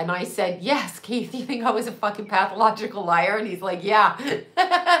real. And I said, yes, Keith, you think I was a fucking pathological liar? And he's like, yeah.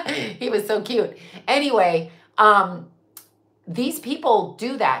 He was so cute. Anyway, these people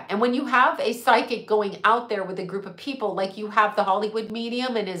do that. And when you have a psychic going out there with a group of people, like you have the Hollywood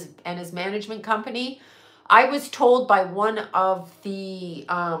medium and his management company, I was told by one of the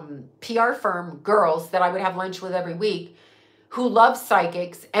PR firm girls that I would have lunch with every week, who loves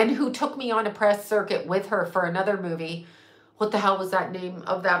psychics and who took me on a press circuit with her for another movie. What the hell was that name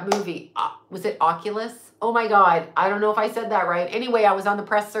of that movie? Was it Oculus? Oh my God. I don't know if I said that right. Anyway, I was on the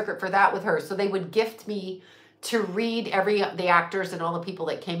press circuit for that with her. So they would gift me to read the actors and all the people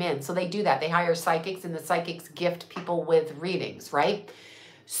that came in. So they do that. They hire psychics, and the psychics gift people with readings, right?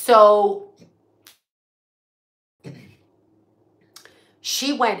 So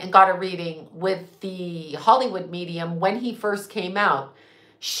she went and got a reading with the Hollywood medium when he first came out.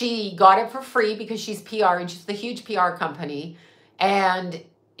 She got it for free because she's PR and she's the huge PR company. And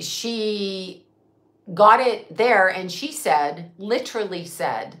she got it there, and she said, literally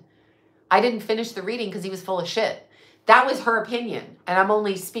said, I didn't finish the reading because he was full of shit. That was her opinion. And I'm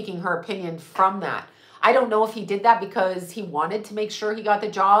only speaking her opinion from that. I don't know if he did that because he wanted to make sure he got the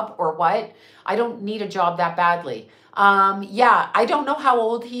job or what. I don't need a job that badly. Yeah, I don't know how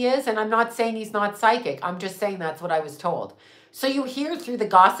old he is, and I'm not saying he's not psychic. I'm just saying that's what I was told. So you hear through the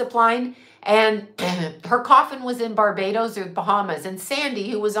gossip line, and her coffin was in Barbados or Bahamas, and Sandy,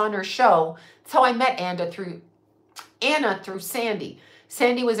 who was on her show, that's how I met Anna through Sandy.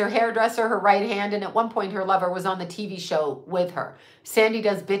 Sandy was her hairdresser, her right hand, and at one point her lover was on the TV show with her. Sandy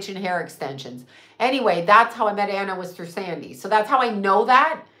does bitchin' hair extensions. Anyway, that's how I met Anna, was through Sandy. So that's how I know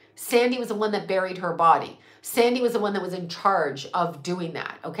that. Sandy was the one that buried her body. Sandy was the one that was in charge of doing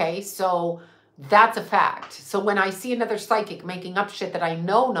that, okay? So that's a fact. So when I see another psychic making up shit that I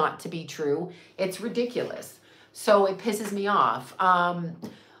know not to be true, it's ridiculous. So it pisses me off.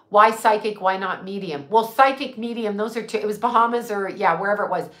 Why psychic? Why not medium? Well, psychic, medium, those are two. It was Bahamas or, yeah, wherever it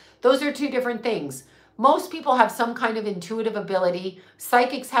was. Those are two different things. Most people have some kind of intuitive ability.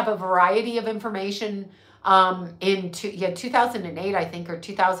 Psychics have a variety of information. In 2008, I think, or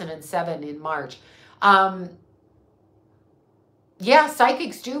 2007 in March. Yeah,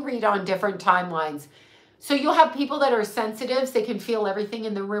 psychics do read on different timelines. So you'll have people that are sensitives. They can feel everything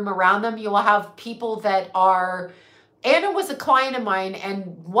in the room around them. You'll have people that are... Anna was a client of mine,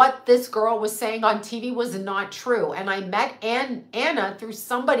 and what this girl was saying on TV was not true. And I met Anna through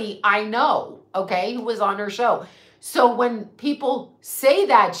somebody I know, okay, who was on her show. So when people say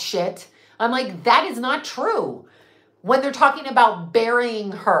that shit, I'm like, that is not true. When they're talking about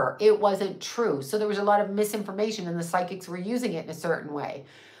burying her, it wasn't true. So there was a lot of misinformation, and the psychics were using it in a certain way.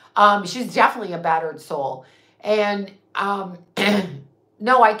 She's definitely a battered soul. And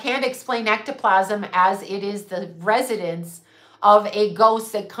no, I can't explain ectoplasm as it is the residence of a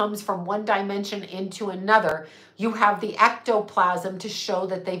ghost that comes from one dimension into another. You have the ectoplasm to show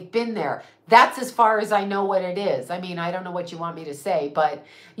that they've been there. That's as far as I know what it is. I mean, I don't know what you want me to say, but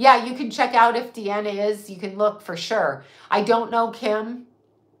yeah, you can check out if Deanna is. You can look for sure. I don't know Kim.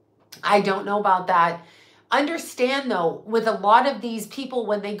 I don't know about that. Understand, though, with a lot of these people,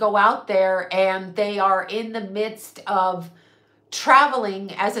 when they go out there and they are in the midst of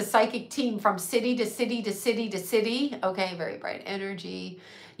traveling as a psychic team from city to city to city to city. Okay, very bright energy.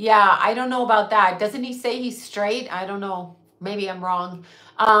 Yeah, I don't know about that. Doesn't he say he's straight? I don't know. Maybe I'm wrong.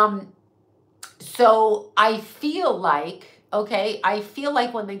 So I feel like, okay, I feel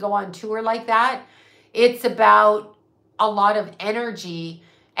like when they go on tour like that, it's about a lot of energy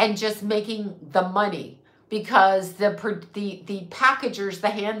and just making the money, because the packagers, the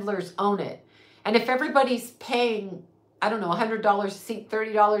handlers own it. And if everybody's paying, I don't know, $100 a seat,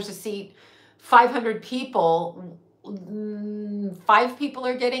 $30 a seat, 500 people, 5 people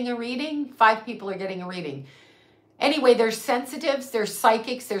are getting a reading. 5 people are getting a reading. Anyway, there's sensitives, there's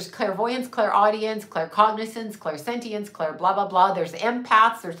psychics, there's clairvoyance, clairaudience, claircognizance, clairsentience, clair blah, blah, blah. There's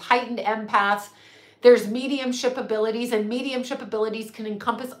empaths, there's heightened empaths. There's mediumship abilities, and mediumship abilities can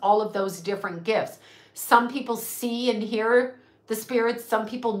encompass all of those different gifts. Some people see and hear the spirits. Some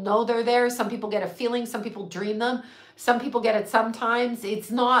people know they're there. Some people get a feeling. Some people dream them. Some people get it sometimes.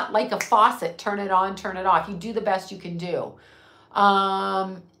 It's not like a faucet. Turn it on, turn it off. You do the best you can do.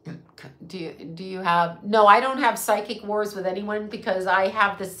 Do you have... No, I don't have psychic wars with anyone, because I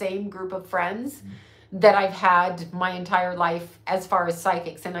have the same group of friends that I've had my entire life as far as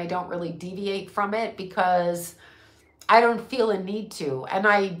psychics, and I don't really deviate from it because I don't feel a need to, and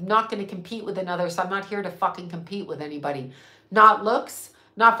I'm not going to compete with another, so I'm not here to fucking compete with anybody. Not looks,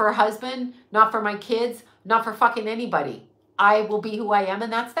 not for a husband, not for my kids, not for fucking anybody. I will be who I am,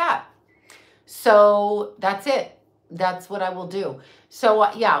 and that's that. So that's it. That's what I will do. So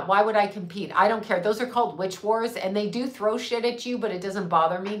yeah, why would I compete? I don't care. Those are called witch wars, and they do throw shit at you, but it doesn't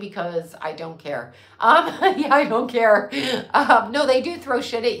bother me because I don't care. Yeah, I don't care. No, they do throw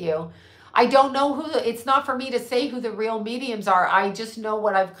shit at you. I don't know who, it's not for me to say who the real mediums are. I just know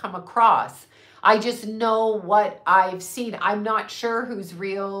what I've come across. I just know what I've seen. I'm not sure who's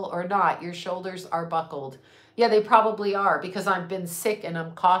real or not. Your shoulders are buckled. Yeah, they probably are, because I've been sick and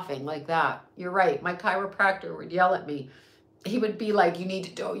I'm coughing like that. You're right. My chiropractor would yell at me. He would be like, you need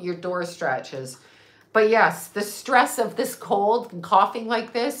to do your door stretches. But yes, the stress of this cold and coughing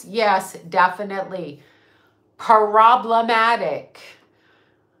like this, yes, definitely. Problematic.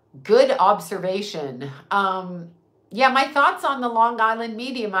 Good observation. Yeah, my thoughts on the Long Island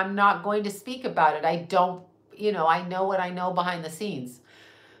medium, I'm not going to speak about it. I don't, I know what I know behind the scenes.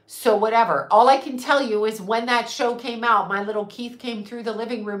 So whatever. All I can tell you is when that show came out, my little Keith came through the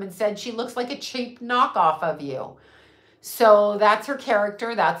living room and said, she looks like a cheap knockoff of you. So that's her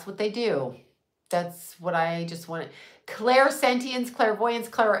character. That's what they do. That's what I just wanted. Clairsentience, clairvoyance,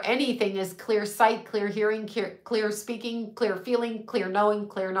 clear anything is clear sight, clear hearing, clear speaking, clear feeling, clear knowing,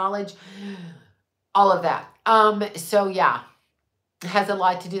 clear knowledge, all of that. So yeah, it has a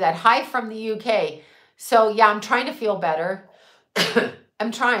lot to do that. Hi from the UK. So yeah, I'm trying to feel better.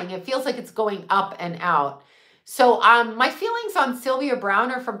 I'm trying. It feels like it's going up and out. So my feelings on Sylvia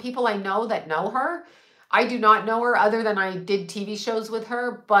Browne are from people I know that know her. I do not know her other than I did TV shows with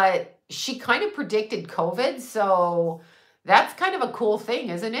her, but she kind of predicted COVID. So that's kind of a cool thing,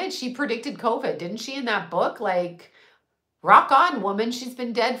 isn't it? She predicted COVID, didn't she, in that book? Like, rock on, woman. She's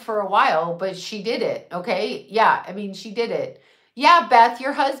been dead for a while, but she did it. Okay. Yeah. I mean, she did it. Yeah, Beth,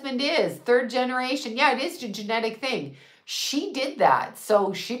 your husband is third generation. Yeah, it is a genetic thing. She did that.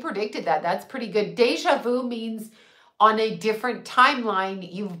 So she predicted that. That's pretty good. Deja vu means on a different timeline,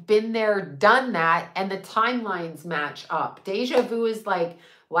 you've been there, done that, and the timelines match up. Deja vu is like,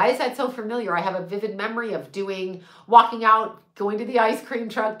 why is that so familiar? I have a vivid memory of walking out, going to the ice cream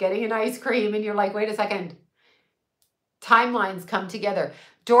truck, getting an ice cream, and you're like, wait a second. Timelines come together.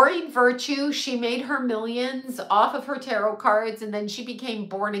 Doreen Virtue, she made her millions off of her tarot cards, and then she became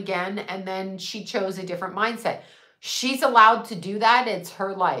born again, and then she chose a different mindset. She's allowed to do that. It's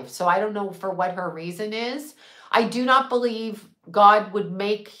her life. So I don't know for what her reason is. I do not believe God would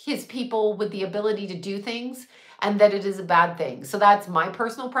make his people with the ability to do things and that it is a bad thing. So that's my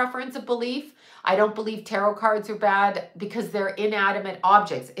personal preference of belief. I don't believe tarot cards are bad because they're inanimate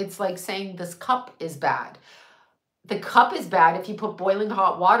objects. It's like saying this cup is bad. The cup is bad if you put boiling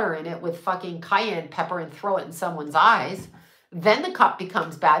hot water in it with fucking cayenne pepper and throw it in someone's eyes. Then the cup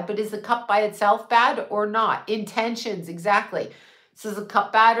becomes bad. But is the cup by itself bad or not? Intentions, exactly. So is the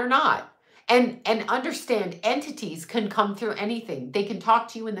cup bad or not? And understand, entities can come through anything. They can talk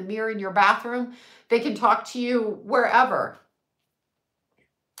to you in the mirror in your bathroom. They can talk to you wherever.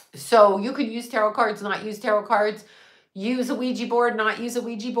 So you can use tarot cards, not use tarot cards. Use a Ouija board, not use a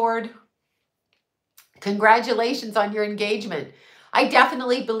Ouija board. Congratulations on your engagement. I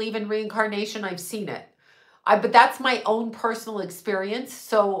definitely believe in reincarnation. I've seen it. But that's my own personal experience.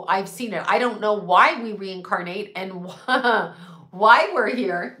 So I've seen it. I don't know why we reincarnate and why we're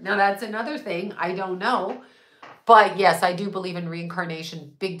here. Now that's another thing. I don't know. But yes, I do believe in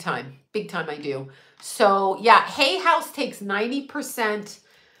reincarnation. Big time. Big time I do. So yeah, Hay House takes 90%.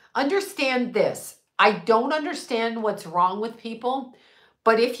 Understand this. I don't understand what's wrong with people.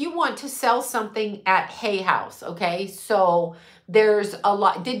 But if you want to sell something at Hay House, okay, so there's a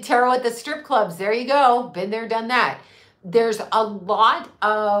lot, did tarot at the strip clubs, there you go, been there, done that. There's a lot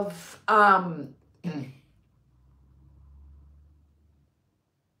of,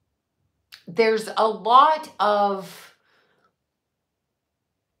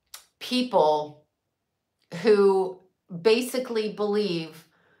 people who basically believe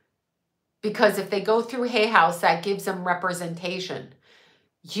because if they go through Hay House, that gives them representation.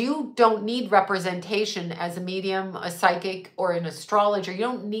 You don't need representation as a medium, a psychic, or an astrologer. You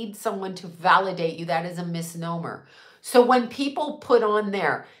don't need someone to validate you. That is a misnomer. So when people put on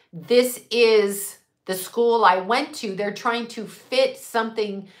there, this is the school I went to, they're trying to fit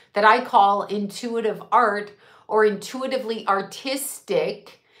something that I call intuitive art or intuitively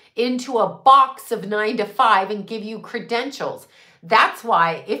artistic into a box of 9 to 5 and give you credentials. That's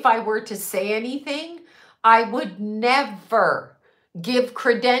why if I were to say anything, I would never give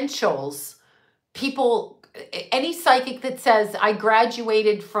credentials. People, any psychic that says I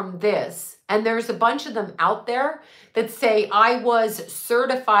graduated from this, and there's a bunch of them out there that say I was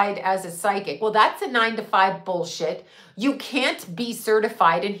certified as a psychic. Well, that's a 9 to 5 bullshit. You can't be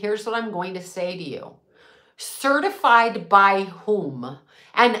certified. And here's what I'm going to say to you. Certified by whom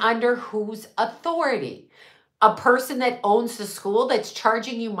and under whose authority? A person that owns the school that's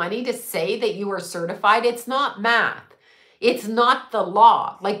charging you money to say that you are certified? It's not math. It's not the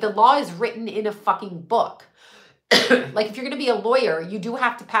law. Like the law is written in a fucking book. Like if you're going to be a lawyer, you do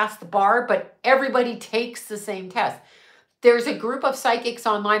have to pass the bar, but everybody takes the same test. There's a group of psychics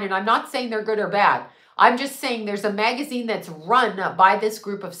online, and I'm not saying they're good or bad. I'm just saying there's a magazine that's run by this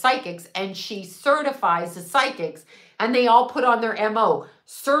group of psychics, and she certifies the psychics, and they all put on their MO,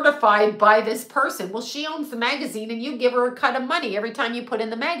 certified by this person. Well, she owns the magazine, and you give her a cut of money every time you put in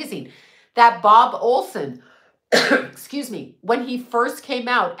the magazine. That Bob Olson, excuse me, when he first came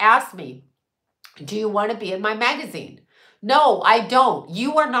out, asked me, Do you want to be in my magazine? No, I don't.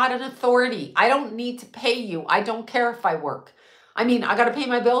 You are not an authority. I don't need to pay you. I don't care if I work. I mean, I got to pay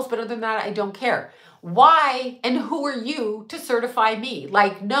my bills, but other than that, I don't care. Why and who are you to certify me?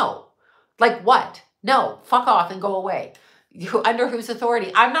 Like, no. Like what? No, fuck off and go away. You, under whose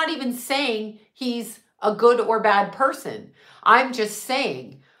authority? I'm not even saying he's a good or bad person. I'm just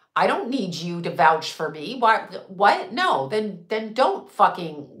saying, I don't need you to vouch for me. What? No, then don't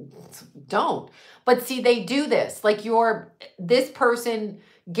fucking, don't. But see, they do this. Like this person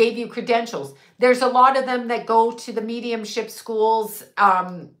gave you credentials. There's a lot of them that go to the mediumship schools,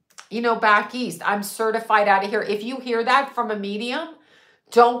 you know, back east. I'm certified out of here. If you hear that from a medium,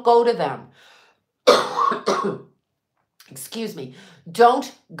 don't go to them. Excuse me.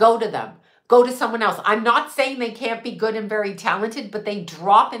 Don't go to them. Go to someone else. I'm not saying they can't be good and very talented, but they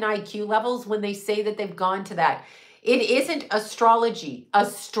drop in IQ levels when they say that they've gone to that. It isn't astrology.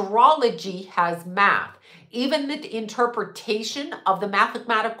 Astrology has math. Even the interpretation of the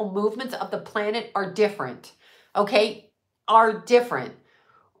mathematical movements of the planet are different. Okay? Are different.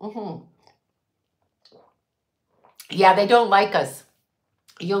 Yeah, they don't like us.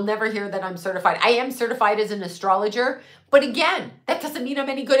 You'll never hear that I'm certified. I am certified as an astrologer, but again, that doesn't mean I'm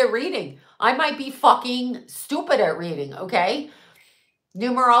any good at reading. I might be fucking stupid at reading, okay?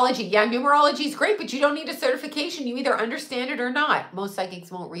 Numerology. Yeah, numerology is great, but you don't need a certification. You either understand it or not. Most psychics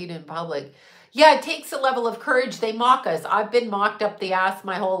won't read in public. Yeah, it takes a level of courage. They mock us. I've been mocked up the ass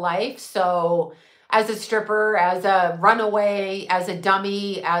my whole life. So as a stripper, as a runaway, as a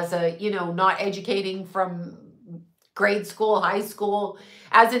dummy, as a, you know, not educating from grade school, high school,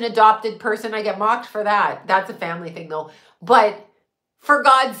 as an adopted person, I get mocked for that. That's a family thing though. But for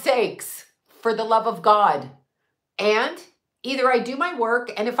God's sakes, for the love of God. And either I do my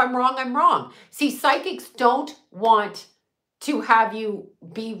work, and if I'm wrong, I'm wrong. See, psychics don't want to have you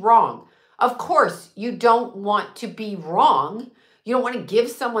be wrong. Of course, you don't want to be wrong. You don't want to give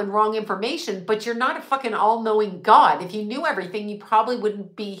someone wrong information, but you're not a fucking all-knowing God. If you knew everything, you probably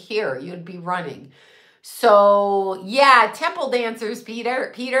wouldn't be here. You'd be running. So yeah, temple dancers,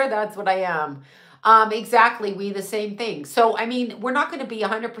 Peter, that's what I am. Exactly. We the same thing. So, I mean, we're not going to be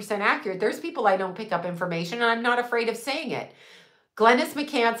 100% accurate. There's people I don't pick up information and I'm not afraid of saying it. Glennis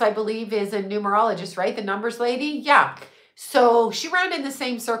McCants, I believe, is a numerologist, right? The numbers lady. Yeah. So she ran in the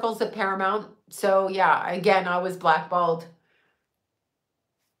same circles at Paramount. So yeah, again, I was blackballed.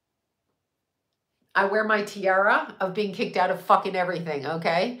 I wear my tiara of being kicked out of fucking everything.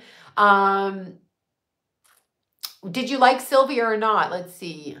 Okay. Did you like Sylvia or not? Let's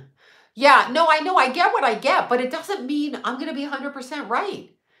see. Yeah, no, I know. I get what I get, but it doesn't mean I'm going to be 100% right.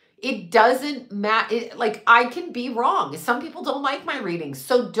 It doesn't matter. Like, I can be wrong. Some people don't like my readings,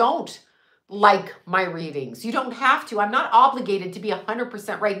 so don't like my readings. You don't have to. I'm not obligated to be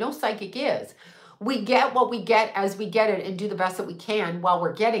 100% right. No psychic is. We get what we get as we get it and do the best that we can while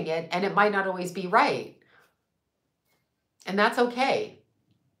we're getting it, and it might not always be right. And that's okay.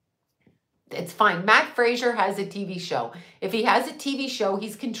 It's fine. Matt Fraser has a TV show. If he has a TV show,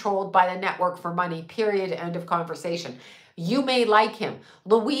 he's controlled by the network for money, period, end of conversation. You may like him.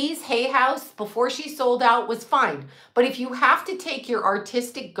 Louise Hay House, before she sold out, was fine. But if you have to take your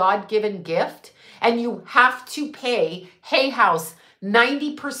artistic God-given gift and you have to pay Hay House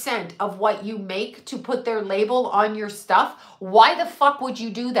 90% of what you make to put their label on your stuff, why the fuck would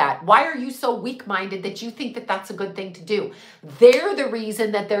you do that? Why are you so weak-minded that you think that that's a good thing to do? They're the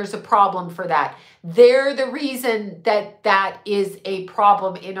reason that there's a problem for that. They're the reason that that is a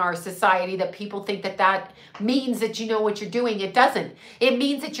problem in our society, that people think that that means that you know what you're doing. It doesn't. It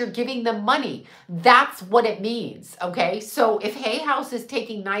means that you're giving them money. That's what it means, okay? So if Hay House is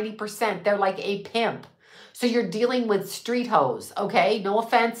taking 90%, they're like a pimp. So you're dealing with street hoes, okay? No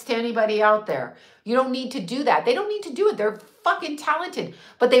offense to anybody out there. You don't need to do that. They don't need to do it. They're fucking talented,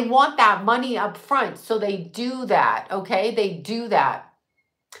 but they want that money up front, so they do that, okay? They do that.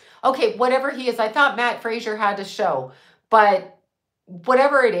 Okay, whatever he is. I thought Matt Fraser had a show, but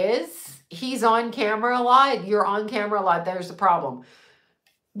whatever it is, he's on camera a lot. You're on camera a lot. There's a problem.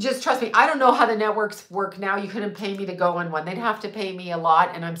 Just trust me. I don't know how the networks work now. You couldn't pay me to go on one. They'd have to pay me a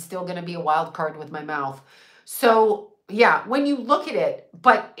lot, and I'm still going to be a wild card with my mouth. So, yeah, when you look at it,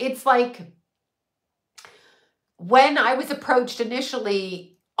 but it's like when I was approached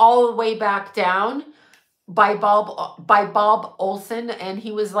initially all the way back down by Bob Olson, and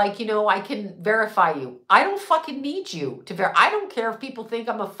he was like, you know, I can verify you. I don't fucking need you to verify. I don't care if people think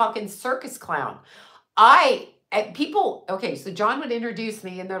I'm a fucking circus clown. People, okay, so John would introduce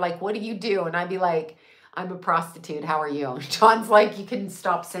me and they're like, what do you do? And I'd be like, I'm a prostitute. How are you? John's like, you can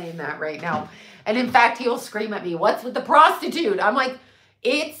stop saying that right now. And in fact, he'll scream at me, what's with the prostitute? I'm like,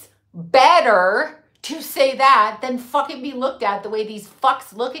 it's better to say that than fucking be looked at the way these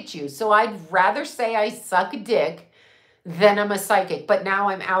fucks look at you. So I'd rather say I suck a dick than I'm a psychic. But now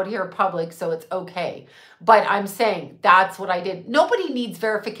I'm out here public, so it's okay. But I'm saying that's what I did. Nobody needs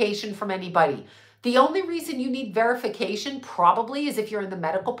verification from anybody. The only reason you need verification probably is if you're in the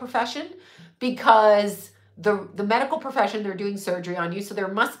medical profession, because the medical profession, they're doing surgery on you. So there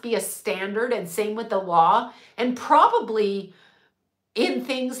must be a standard, and same with the law. And probably in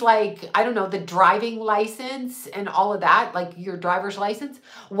things like, I don't know, the driving license and all of that, like your driver's license,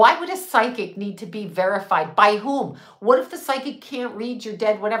 why would a psychic need to be verified? By whom? What if the psychic can't read, you're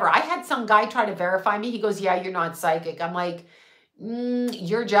dead, whatever? I had some guy try to verify me. He goes, yeah, you're not psychic. I'm like,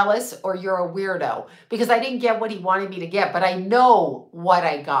 you're jealous or you're a weirdo, because I didn't get what he wanted me to get, but I know what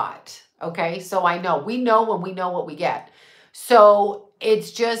I got. Okay. So I know, we know when we know what we get. So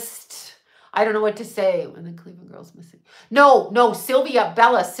it's just, I don't know what to say when the Cleveland girl's missing. No, Sylvia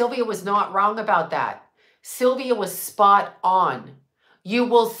was not wrong about that. Sylvia was spot on. You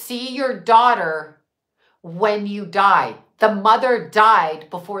will see your daughter when you die. The mother died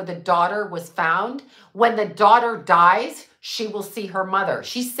before the daughter was found. When the daughter dies, she will see her mother.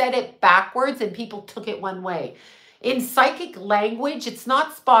 She said it backwards and people took it one way. In psychic language, it's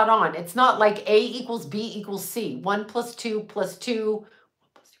not spot on. It's not like A equals B equals C. 1 + 2 + 2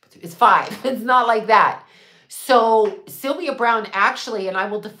 is 5. It's not like that. So Sylvia Brown actually, and I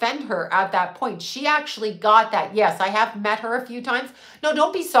will defend her at that point, she actually got that. Yes, I have met her a few times. No,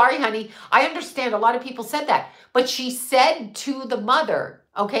 don't be sorry, honey. I understand a lot of people said that. But she said to the mother,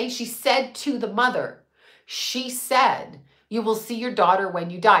 okay? She said to the mother, she said, you will see your daughter when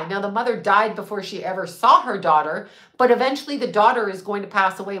you die. Now, the mother died before she ever saw her daughter, but eventually the daughter is going to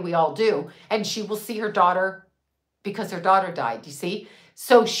pass away. We all do. And she will see her daughter because her daughter died, you see?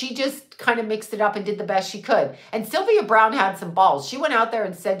 So she just kind of mixed it up and did the best she could. And Sylvia Brown had some balls. She went out there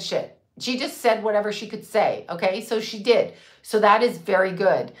and said shit. She just said whatever she could say, okay? So she did. So that is very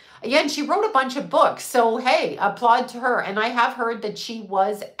good. Again, she wrote a bunch of books. So, hey, applaud to her. And I have heard that she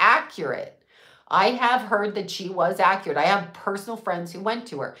was accurate. I have heard that she was accurate. I have personal friends who went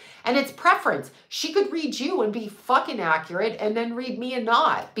to her. And it's preference. She could read you and be fucking accurate and then read me and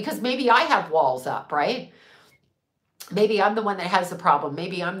not. Because maybe I have walls up, right? Maybe I'm the one that has the problem.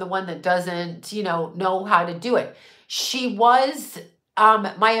 Maybe I'm the one that doesn't, know how to do it. She was,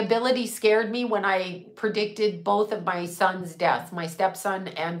 my ability scared me when I predicted both of my son's deaths, my stepson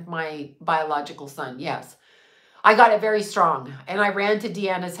and my biological son. Yes. I got it very strong. And I ran to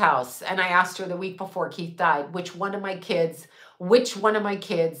Deanna's house and I asked her the week before Keith died, which one of my kids,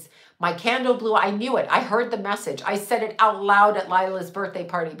 my candle blew. I knew it. I heard the message. I said it out loud at Lila's birthday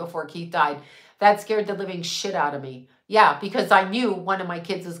party before Keith died. That scared the living shit out of me. Yeah, because I knew one of my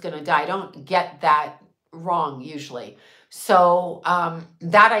kids was going to die. I don't get that wrong usually. So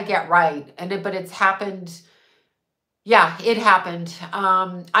that I get right. But it's happened. Yeah, it happened.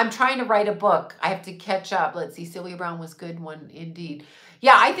 I'm trying to write a book. I have to catch up. Let's see. Sylvia Brown was good one indeed.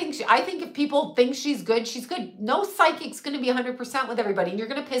 Yeah, I think if people think she's good, she's good. No psychic's going to be 100% with everybody, and you're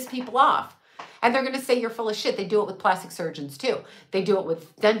going to piss people off. And they're going to say you're full of shit. They do it with plastic surgeons too. They do it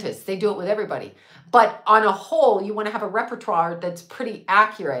with dentists. They do it with everybody. But on a whole, you want to have a repertoire that's pretty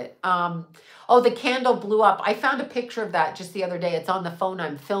accurate. Oh, the candle blew up. I found a picture of that just the other day. It's on the phone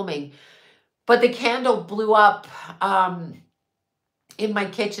I'm filming. But the candle blew up in my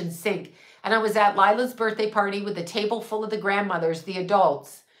kitchen sink. And I was at Lila's birthday party with a table full of the grandmothers, the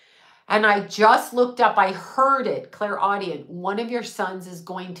adults. And I just looked up, I heard it, clairaudient, one of your sons is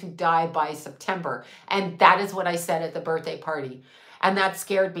going to die by September. And that is what I said at the birthday party. And that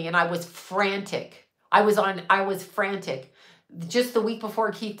scared me. And I was frantic. I was frantic. Just the week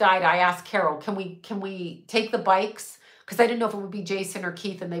before Keith died, I asked Carol, can we take the bikes? Because I didn't know if it would be Jason or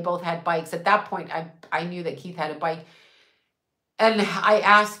Keith, and they both had bikes. At that point, I knew that Keith had a bike. And I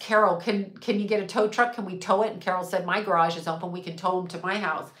asked Carol, can you get a tow truck? Can we tow it? And Carol said, my garage is open. We can tow them to my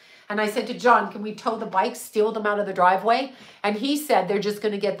house. And I said to John, can we tow the bikes, steal them out of the driveway? And he said, they're just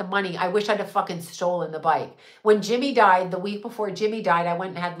going to get the money. I wish I'd have fucking stolen the bike. When Jimmy died, the week before Jimmy died, I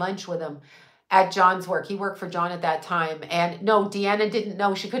went and had lunch with him at John's work. He worked for John at that time. And no, Deanna didn't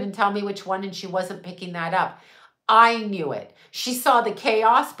know. She couldn't tell me which one, and she wasn't picking that up. I knew it. She saw the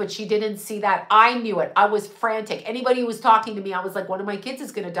chaos, but she didn't see that. I knew it. I was frantic. Anybody who was talking to me, I was like, one of my kids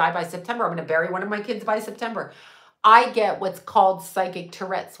is going to die by September. I'm going to bury one of my kids by September. I get what's called psychic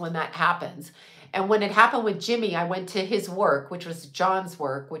Tourette's when that happens. And when it happened with Jimmy, I went to his work, which was John's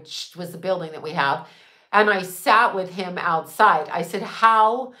work, which was the building that we have. And I sat with him outside. I said,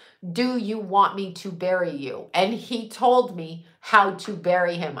 how do you want me to bury you? And he told me how to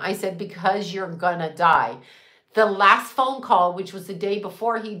bury him. I said, because you're gonna die. The last phone call, which was the day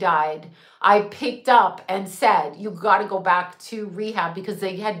before he died, I picked up and said, you got to go back to rehab because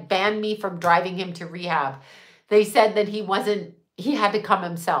they had banned me from driving him to rehab. They said that he had to come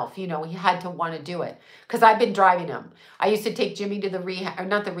himself, you know, he had to want to do it because I've been driving him. I used to take Jimmy to the rehab, or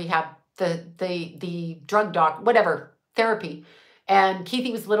not the rehab, the drug doc, whatever, therapy. And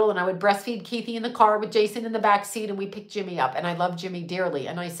Keithy was little and I would breastfeed Keithy in the car with Jason in the back seat and we picked Jimmy up. And I love Jimmy dearly.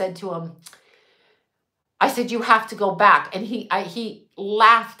 And I said to him, I said, you have to go back. And he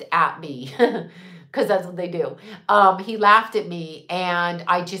laughed at me because that's what they do. He laughed at me and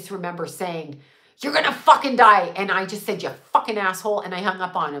I just remember saying, you're going to fucking die. And I just said, you fucking asshole. And I hung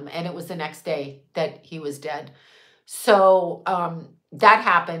up on him. And it was the next day that he was dead. So that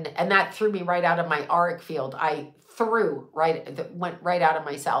happened. And that threw me right out of my auric field. I went right out of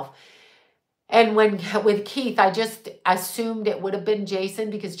myself. And with Keith, I just assumed it would have been Jason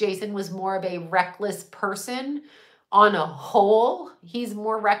because Jason was more of a reckless person on a whole. He's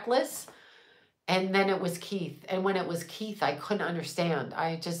more reckless. And then it was Keith. And when it was Keith, I couldn't understand.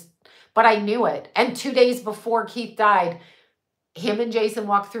 But I knew it. And 2 days before Keith died, him and Jason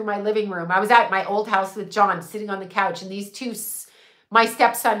walked through my living room. I was at my old house with John sitting on the couch. And these two, my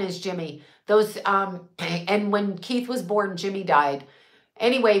stepson is Jimmy. And when Keith was born, Jimmy died.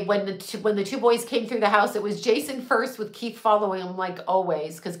 Anyway, when the two boys came through the house, it was Jason first with Keith following him like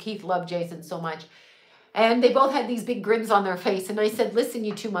always because Keith loved Jason so much. And they both had these big grins on their face. And I said, listen,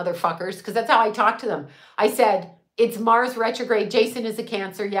 you two motherfuckers, because that's how I talked to them. I said, it's Mars retrograde. Jason is a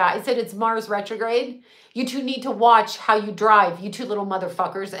Cancer. Yeah, I said, it's Mars retrograde. You two need to watch how you drive, you two little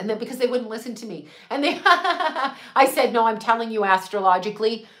motherfuckers. And then because they wouldn't listen to me. And I said, no, I'm telling you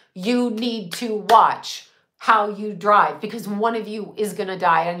astrologically, you need to watch how you drive because one of you is going to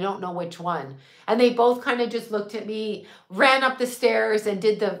die. I don't know which one. And they both kind of just looked at me, ran up the stairs and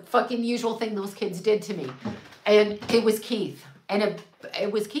did the fucking usual thing those kids did to me. And it was Keith. And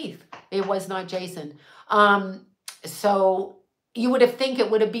it was Keith. It was not Jason. So you would have think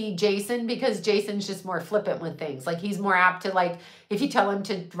it would have been Jason because Jason's just more flippant with things. Like he's more apt to like, if you tell him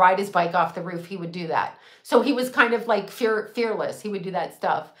to ride his bike off the roof, he would do that. So he was kind of like fearless. He would do that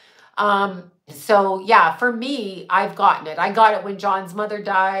stuff. So yeah, for me, I've gotten it. I got it when John's mother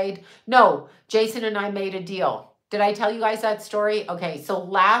died. No, Jason and I made a deal. Did I tell you guys that story? Okay. So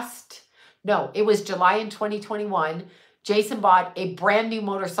it was July in 2021. Jason bought a brand new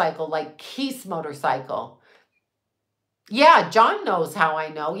motorcycle, like Keith's motorcycle. Yeah. John knows how I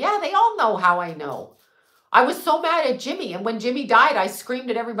know. Yeah. They all know how I know. I was so mad at Jimmy. And when Jimmy died, I screamed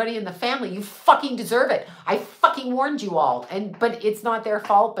at everybody in the family, you fucking deserve it. I fucking warned you all. But it's not their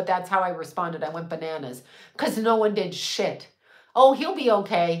fault, but that's how I responded. I went bananas because no one did shit. Oh, he'll be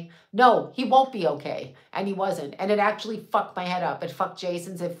okay. No, he won't be okay. And he wasn't. And it actually fucked my head up. It fucked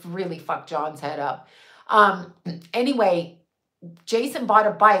Jason's. It really fucked John's head up. Anyway, Jason bought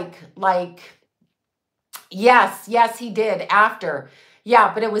a bike like, yes, he did after.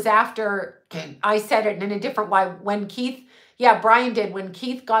 Yeah, but it was after I said it in a different way. When Keith, Brian did. When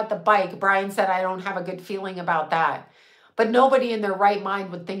Keith got the bike, Brian said, I don't have a good feeling about that. But nobody in their right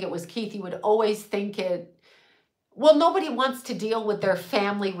mind would think it was Keith. You would always think it. Well, nobody wants to deal with their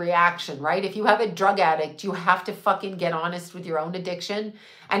family reaction, right? If you have a drug addict, you have to fucking get honest with your own addiction.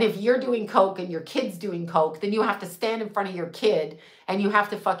 And if you're doing coke and your kid's doing coke, then you have to stand in front of your kid and you have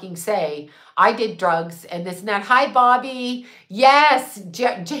to fucking say, I did drugs and this and that. Hi, Bobby. Yes,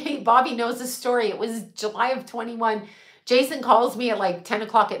 Bobby knows the story. It was July of 21. Jason calls me at like 10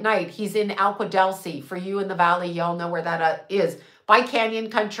 o'clock at night. He's in Alquadelcy. For you in the Valley, y'all know where that is. By Canyon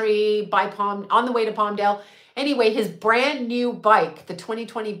Country, on the way to Palmdale. Anyway, his brand new bike, the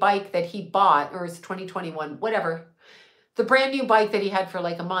 2020 bike that he bought, or his 2021, whatever, the brand new bike that he had for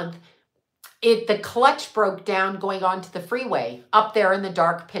like a month, the clutch broke down going onto the freeway up there in the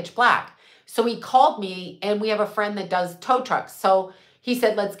dark pitch black. So he called me, and we have a friend that does tow trucks. So he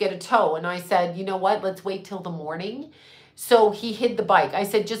said, let's get a tow. And I said, you know what? Let's wait till the morning. So he hid the bike. I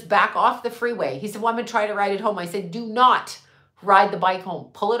said, just back off the freeway. He said, well, I'm going to try to ride it home. I said, do not ride the bike home.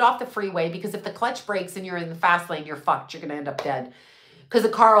 Pull it off the freeway because if the clutch breaks and you're in the fast lane, you're fucked. You're going to end up dead because the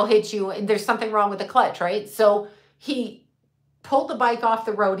car will hit you and there's something wrong with the clutch, right? So he pulled the bike off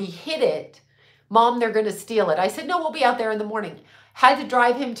the road. He hit it. Mom, they're going to steal it. I said, no, we'll be out there in the morning. Had to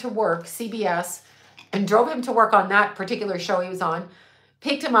drive him to work, CBS, and drove him to work on that particular show he was on.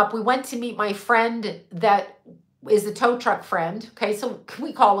 Picked him up. We went to meet my friend that is a tow truck friend. Okay, so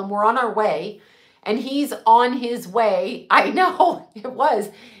we call him. We're on our way. And he's on his way. I know, it was.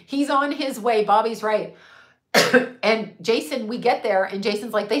 He's on his way. Bobby's right. And Jason, we get there, and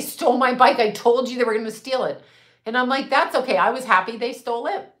Jason's like, they stole my bike. I told you they were going to steal it. And I'm like, that's okay. I was happy they stole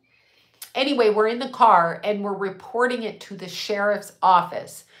it. Anyway, we're in the car and we're reporting it to the sheriff's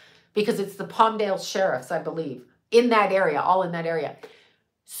office because it's the Palmdale sheriffs, I believe, in that area, all in that area.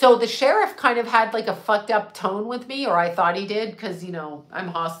 So the sheriff kind of had like a fucked up tone with me, or I thought he did, because, you know, I'm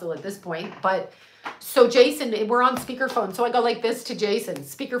hostile at this point. But so Jason, we're on speakerphone. So I go like this to Jason,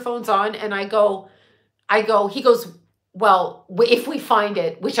 speakerphone's on, and he goes, well, if we find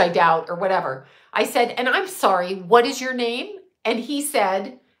it, which I doubt or whatever. I said, and I'm sorry, what is your name? And he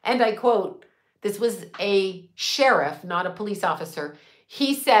said, and I quote, this was a sheriff, not a police officer.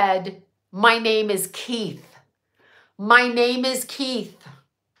 He said, my name is Keith. My name is Keith.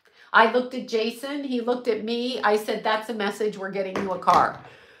 I looked at Jason. He looked at me. I said, that's a message. We're getting you a car.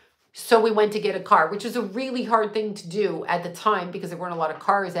 So we went to get a car, which was a really hard thing to do at the time because there weren't a lot of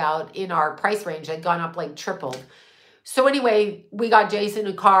cars out in our price range. I'd gone up like tripled. So anyway, we got Jason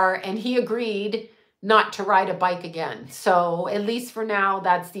a car and he agreed not to ride a bike again. So at least for now,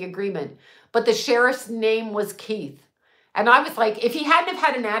 that's the agreement. But the sheriff's name was Keith. And I was like, if he hadn't have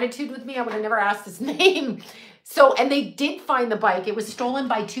had an attitude with me, I would have never asked his name. So, and they did find the bike. It was stolen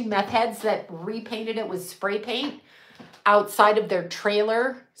by two meth heads that repainted it with spray paint outside of their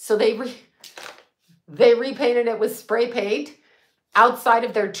trailer. So they repainted it with spray paint outside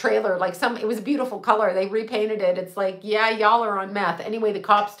of their trailer. Like it was a beautiful color. They repainted it. It's like, yeah, y'all are on meth. Anyway, the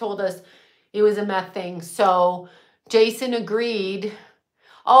cops told us it was a meth thing. So Jason agreed.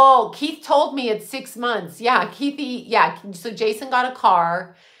 Oh, Keith told me it's 6 months. Yeah, so Jason got a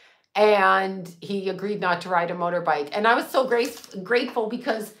car and he agreed not to ride a motorbike. And I was so grateful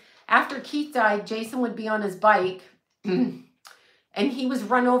because after Keith died, Jason would be on his bike and he was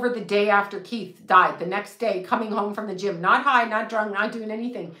run over the day after Keith died, the next day, coming home from the gym, not high, not drunk, not doing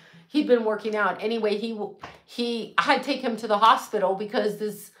anything. He'd been working out. Anyway, I had to take him to the hospital because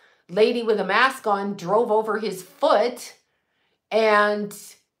this lady with a mask on drove over his foot. And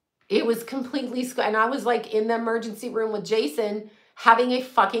it was completely, and I was like in the emergency room with Jason having a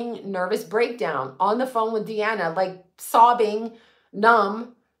fucking nervous breakdown on the phone with Deanna, like sobbing,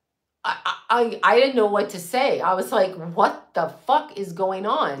 numb. I didn't know what to say. I was like, what the fuck is going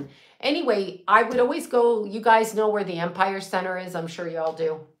on? Anyway, I would always go, you guys know where the Empire Center is. I'm sure y'all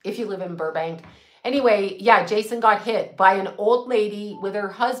do if you live in Burbank. Anyway, yeah, Jason got hit by an old lady with her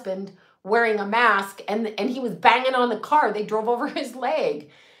husband wearing a mask, and he was banging on the car. They drove over his leg.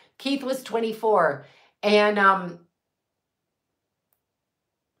 Keith was 24. And I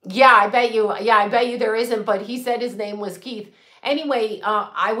bet you there isn't, but he said his name was Keith. Anyway,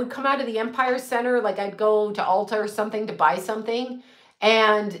 I would come out of the Empire Center, like I'd go to Ulta or something to buy something,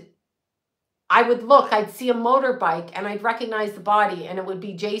 and I would look, I'd see a motorbike, and I'd recognize the body, and it would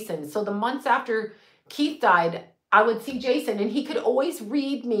be Jason. So the months after Keith died, I would see Jason, and he could always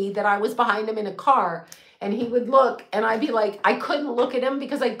read me that I was behind him in a car, and he would look, and I'd be like, I couldn't look at him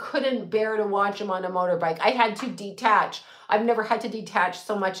because I couldn't bear to watch him on a motorbike. I had to detach. I've never had to detach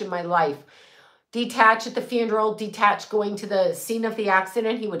so much in my life. Detach at the funeral, detach going to the scene of the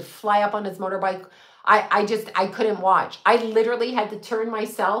accident. He would fly up on his motorbike. I couldn't watch. I literally had to turn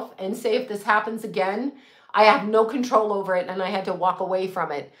myself and say, if this happens again, I have no control over it, and I had to walk away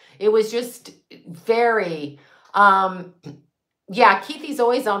from it. It was just very, yeah, Keithy's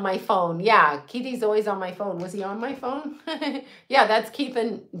always on my phone. Yeah, Keithy's always on my phone. Was he on my phone? Yeah, that's Keith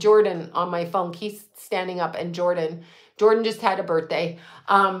and Jordan on my phone. Keith's standing up, and Jordan just had a birthday.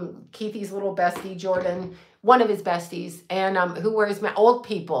 Keithy's little bestie, Jordan, one of his besties, and who wears my old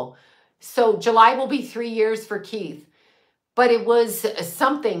people. So July will be 3 years for Keith, but it was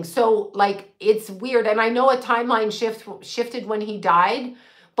something. So like, it's weird. And I know a timeline shifted when he died,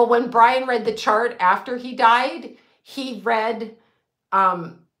 but when Brian read the chart after he died, he read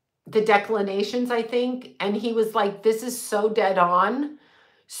the declinations, I think, and he was like, this is so dead on.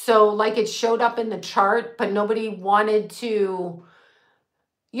 So like it showed up in the chart, but nobody wanted to,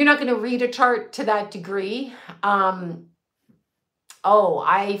 you're not going to read a chart to that degree. Oh,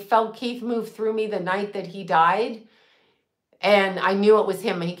 I felt Keith move through me the night that he died, and I knew it was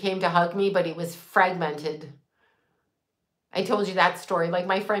him. He came to hug me, but he was fragmented. I told you that story. Like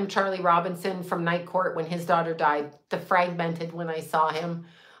my friend Charlie Robinson from Night Court, when his daughter died, the fragmented when I saw him.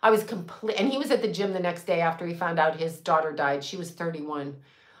 I was complete, and he was at the gym the next day after he found out his daughter died. She was 31.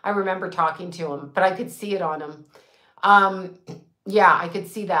 I remember talking to him, but I could see it on him. Yeah, I could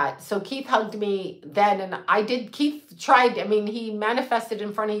see that. So Keith hugged me then, and Keith tried, I mean, he manifested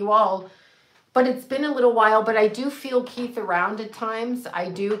in front of you all, but it's been a little while, but I do feel Keith around at times. I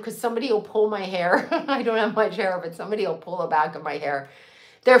do, because somebody will pull my hair. I don't have much hair, but somebody will pull the back of my hair.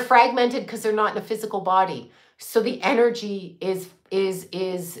 They're fragmented because they're not in a physical body. So the energy is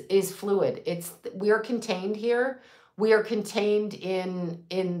fluid. We are contained here. We are contained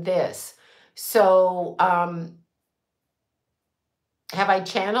in this. So, have I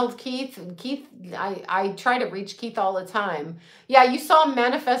channeled Keith? Keith, I try to reach Keith all the time. Yeah, you saw him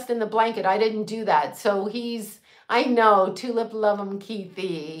manifest in the blanket. I didn't do that. So I know, Tulip love him,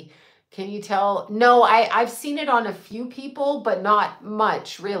 Keithy. Can you tell? No, I've seen it on a few people, but not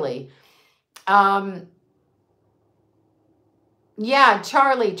much, really. Yeah,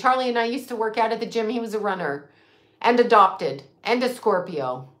 Charlie. Charlie and I used to work out at the gym. He was a runner and adopted and a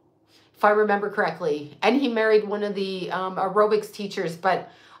Scorpio, if I remember correctly. And he married one of the aerobics teachers.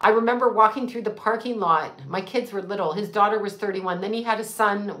 But I remember walking through the parking lot. My kids were little. His daughter was 31. Then he had a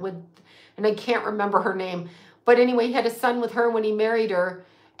son with, and I can't remember her name. But anyway, he had a son with her when he married her.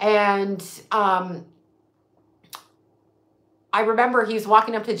 And I remember he was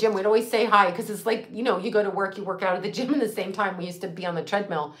walking up to the gym. We'd always say hi because it's like, you know, you go to work, you work out at the gym at the same time. We used to be on the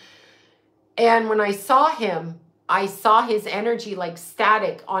treadmill. And when I saw him, I saw his energy like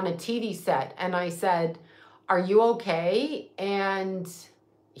static on a TV set. And I said, are you okay? And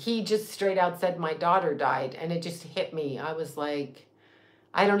he just straight out said, my daughter died. And it just hit me. I was like,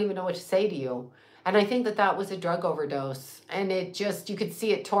 I don't even know what to say to you. And I think that that was a drug overdose. And it just, you could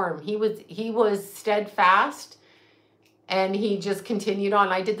see it tore him. He was steadfast. And he just continued on.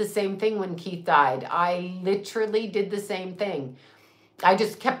 I did the same thing when Keith died. I literally did the same thing. I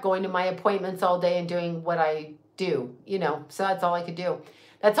just kept going to my appointments all day and doing what I do, you know. So that's all I could do.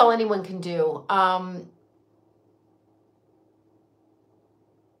 That's all anyone can do. I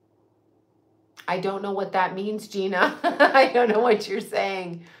don't know what that means, Gina. I don't know what you're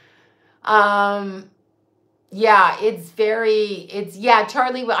saying. Yeah, yeah,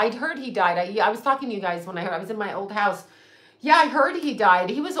 Charlie, I'd heard he died. I was talking to you guys when I was in my old house. Yeah, I heard he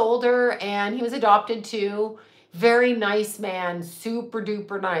died. He was older and he was adopted too. Very nice man, super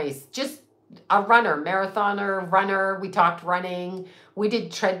duper nice. Just a runner, marathoner, runner. We talked running. We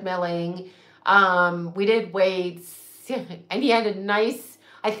did treadmilling. We did weights. And he had a nice,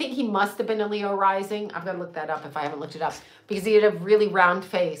 I think he must have been a Leo rising. I've got to look that up if I haven't looked it up. Because he had a really round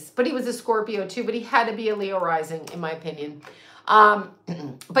face. But he was a Scorpio too. But he had to be a Leo rising, in my opinion.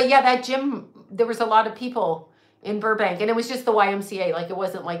 But yeah, that gym, there was a lot of people in Burbank, and it was just the YMCA. Like, it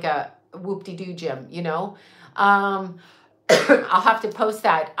wasn't like a whoop-de-doo gym, you know. I'll have to post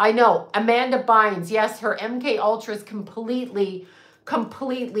that. I know Amanda Bynes, yes, her MK Ultra is completely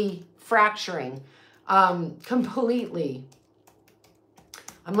fracturing. Completely.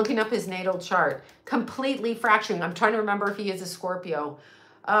 I'm looking up his natal chart. Completely fracturing. I'm trying to remember if he is a Scorpio.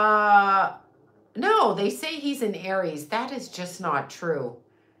 No, they say he's an Aries. That is just not true.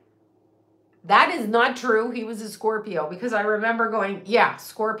 That is not true. He was a Scorpio, because I remember going, yeah,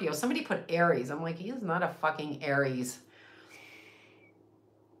 Scorpio. Somebody put Aries. I'm like, he is not a fucking Aries.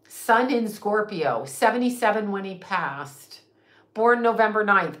 Sun in Scorpio, 77 when he passed. Born November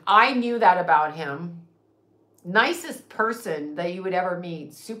 9th. I knew that about him. Nicest person that you would ever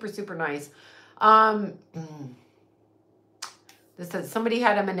meet. Super, super nice. This says somebody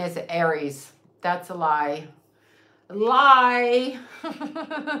had him in his Aries. That's a lie. Lie.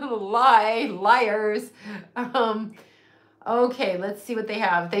 Lie. Liars. Okay, let's see what they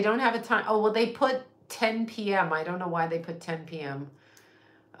have. They don't have a time. Oh, well, they put 10 p.m. I don't know why they put 10 p.m.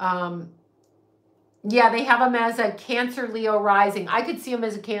 Yeah, they have him as a Cancer Leo rising. I could see him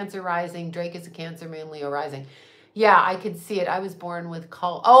as a Cancer rising. Drake is a Cancer man, Leo rising. Yeah, I could see it. I was born with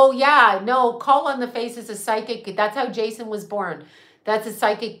Cull. Oh, yeah. No, Cull on the face is a psychic. That's how Jason was born. That's a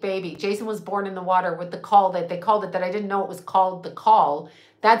psychic baby. Jason was born in the water with the Cull, that they called it, that I didn't know it was called the Cull.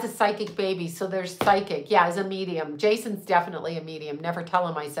 That's a psychic baby. So there's psychic. Yeah, as a medium. Jason's definitely a medium. Never tell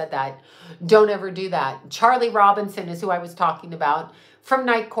him I said that. Don't ever do that. Charlie Robinson is who I was talking about from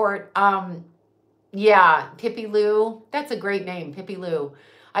Night Court. Yeah, Pippi Lou. That's a great name, Pippi Lou.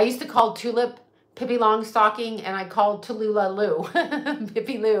 I used to call Tulip Pippi Longstocking, and I called Tallulah Lou.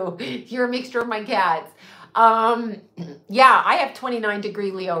 Pippi Lou. You're a mixture of my cats. Yeah, I have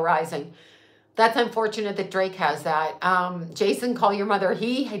 29-degree Leo rising. That's unfortunate that Drake has that. Jason, call your mother.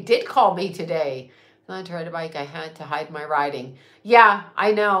 He did call me today. When I tried a bike, I had to hide my riding. Yeah,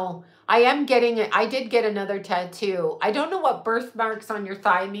 I know. I did get another tattoo. I don't know what birthmarks on your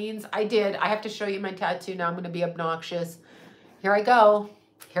thigh means. I did. I have to show you my tattoo now. I'm going to be obnoxious. Here I go.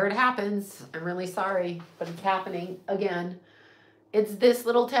 Here it happens. I'm really sorry, but it's happening again. It's this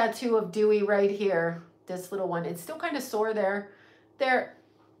little tattoo of Dewey right here. This little one. It's still kind of sore there. There.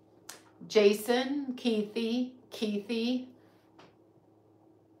 Jason, Keithy,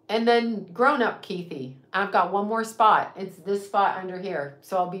 and then grown-up Keithy. I've got one more spot. It's this spot under here.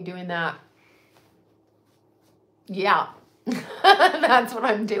 So I'll be doing that. Yeah. That's what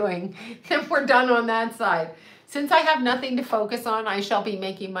I'm doing. Then we're done on that side. Since I have nothing to focus on, I shall be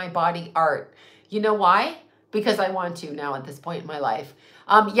making my body art. You know why? Because I want to now at this point in my life.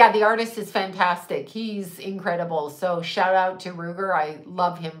 Yeah, the artist is fantastic. He's incredible. So shout out to Ruger. I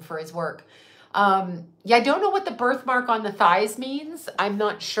love him for his work. Yeah, I don't know what the birthmark on the thighs means. I'm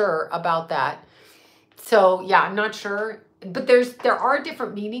not sure about that. So yeah, I'm not sure. But there are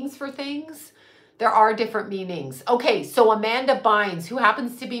different meanings for things. There are different meanings. Okay, so Amanda Bynes, who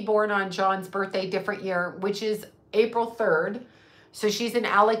happens to be born on John's birthday, different year, which is April 3rd. So she's in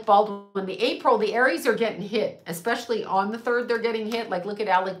Alec Baldwin. The Aries are getting hit, especially on the 3rd, they're getting hit. Like, look at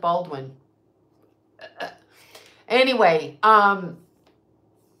Alec Baldwin. Anyway, oh,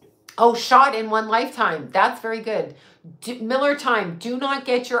 shot in one lifetime. That's very good. Miller time, do not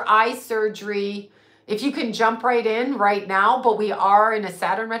get your eye surgery. If you can jump right in right now, but we are in a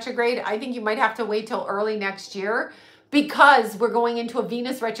Saturn retrograde, I think you might have to wait till early next year because we're going into a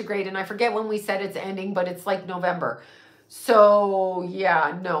Venus retrograde. And I forget when we said it's ending, but it's like November. So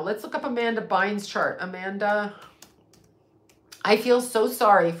yeah, no, let's look up Amanda Bynes' chart. Amanda, I feel so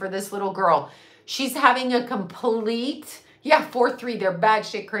sorry for this little girl. She's having a complete, yeah, 4-3. They're bad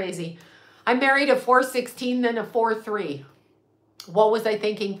shit crazy. I married a 4-16, then a 4-3. What was I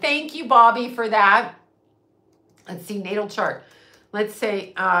thinking? Thank you, Bobby, for that. Let's see, natal chart. Let's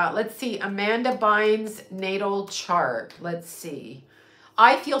see, Amanda Bynes' natal chart. Let's see.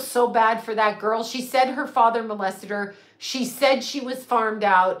 I feel so bad for that girl. She said her father molested her. She said she was farmed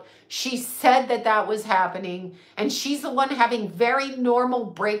out. She said that that was happening. And she's the one having very normal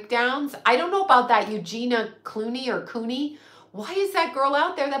breakdowns. I don't know about that Eugenia Clooney or Cooney. Why is that girl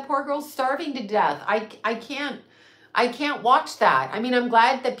out there? That poor girl's starving to death. I can't watch that. I mean, I'm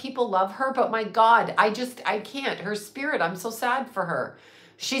glad that people love her, but my God, I can't. Her spirit, I'm so sad for her.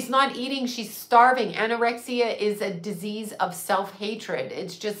 She's not eating, she's starving. Anorexia is a disease of self-hatred.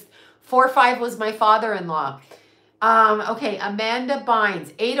 It's just, 4-5 was my father-in-law. Okay, Amanda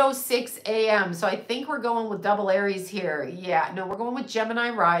Bynes, 8:06 a.m. So I think we're going with double Aries here. Yeah, no, we're going with Gemini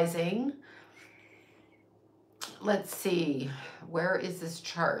rising. Let's see. Where is this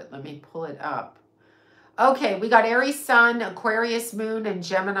chart? Let me pull it up. Okay, we got Aries Sun, Aquarius Moon, and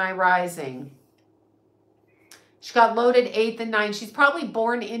Gemini rising. She got loaded 8th and 9th. She's probably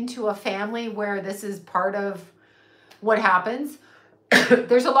born into a family where this is part of what happens.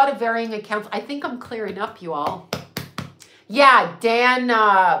 There's a lot of varying accounts. I think I'm clearing up, you all. Yeah, Dan,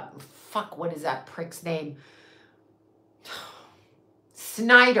 fuck, what is that prick's name?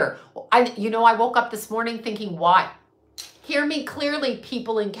 Snyder. I woke up this morning thinking, why? Hear me clearly,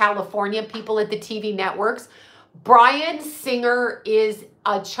 people in California, people at the TV networks. Bryan Singer is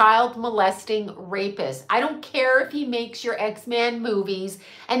a child molesting rapist. I don't care if he makes your X-Men movies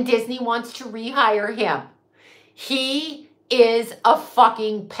and Disney wants to rehire him. He is a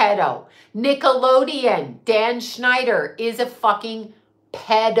fucking pedo. Nickelodeon, Dan Schneider, is a fucking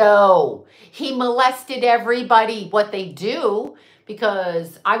pedo. He molested everybody. What they do,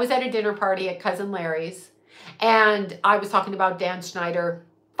 because I was at a dinner party at Cousin Larry's, and I was talking about Dan Schneider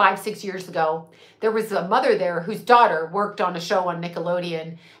 5-6 years ago. There was a mother there whose daughter worked on a show on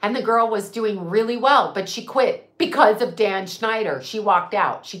Nickelodeon, and the girl was doing really well, but she quit because of Dan Schneider. She walked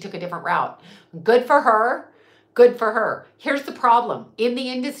out. She took a different route. Good for her. Good for her. Here's the problem. In the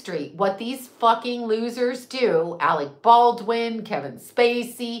industry, what these fucking losers do, Alec Baldwin, Kevin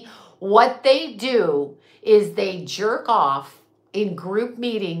Spacey, what they do is they jerk off in group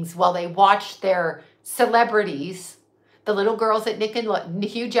meetings while they watch their celebrities, the little girls at Nick and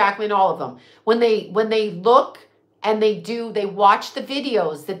Hugh Jackman, all of them. When they look and they watch the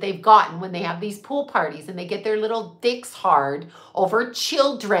videos that they've gotten when they have these pool parties and they get their little dicks hard over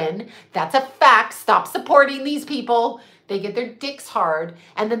children. That's a fact. Stop supporting these people. They get their dicks hard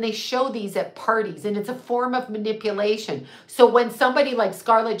and then they show these at parties, and it's a form of manipulation. So when somebody like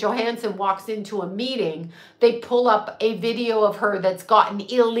Scarlett Johansson walks into a meeting, they pull up a video of her that's gotten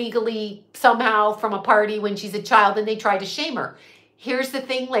illegally somehow from a party when she's a child, and they try to shame her. Here's the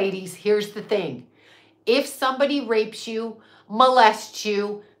thing, ladies. Here's the thing. If somebody rapes you, molests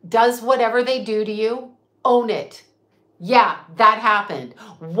you, does whatever they do to you, own it. Yeah, that happened.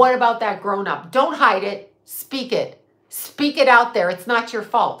 What about that grown-up? Don't hide it. Speak it. Speak it out there. It's not your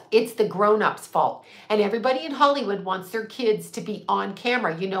fault. It's the grown-up's fault. And everybody in Hollywood wants their kids to be on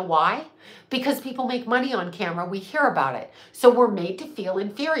camera. You know why? Because people make money on camera. We hear about it. So we're made to feel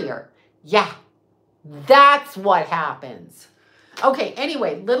inferior. Yeah, that's what happens. Okay,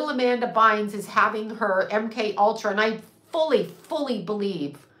 anyway, little Amanda Bynes is having her MK Ultra, and I fully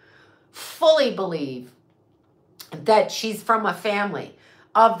believe that she's from a family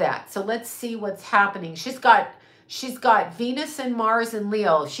of that. So let's see what's happening. She's got She's got Venus and Mars and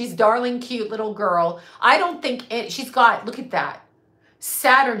Leo. She's darling, cute little girl. I don't think she's got, look at that.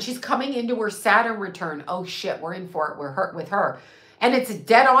 Saturn, she's coming into her Saturn return. Oh shit, we're in for it. We're hurt with her. And it's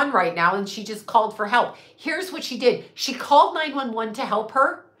dead on right now, and she just called for help. Here's what she did. She called 911 to help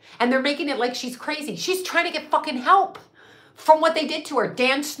her, and they're making it like she's crazy. She's trying to get fucking help from what they did to her.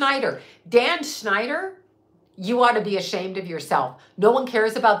 Dan Schneider. Dan Schneider, you ought to be ashamed of yourself. No one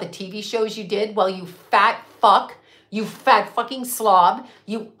cares about the TV shows you did. Well, you fat fuck. You fat fucking slob.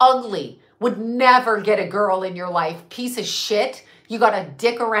 You ugly. Would never get a girl in your life. Piece of shit. You got to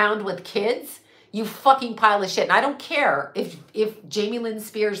dick around with kids. You fucking pile of shit. And I don't care if Jamie Lynn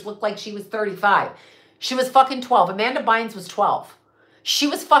Spears looked like she was 35. She was fucking 12. Amanda Bynes was 12. She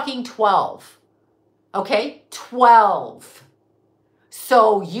was fucking 12. Okay? 12.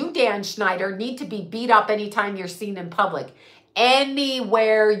 So you, Dan Schneider, need to be beat up anytime you're seen in public.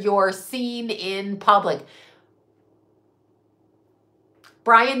 Anywhere you're seen in public.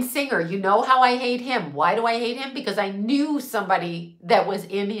 Bryan Singer, you know how I hate him. Why do I hate him? Because I knew somebody that was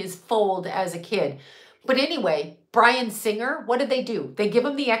in his fold as a kid. But anyway, Bryan Singer, what did they do? They give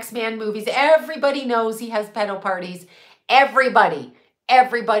him the X-Men movies. Everybody knows he has pedo parties. Everybody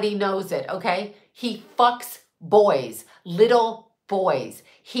knows it, okay? He fucks boys, little boys.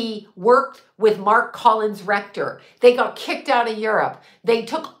 He worked with Mark Collins Rector. They got kicked out of Europe. They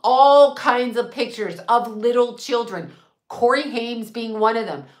took all kinds of pictures of little children. Corey Haim being one of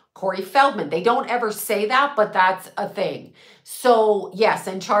them. Corey Feldman. They don't ever say that, but that's a thing. So, yes,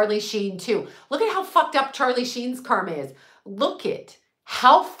 and Charlie Sheen, too. Look at how fucked up Charlie Sheen's karma is. Look at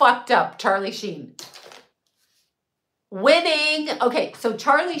how fucked up Charlie Sheen. Winning. Okay, so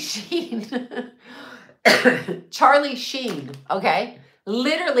Charlie Sheen. Charlie Sheen, okay?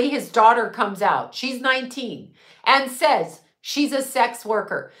 Literally, his daughter comes out. She's 19 and says, she's a sex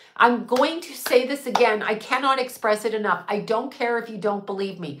worker. I'm going to say this again. I cannot express it enough. I don't care if you don't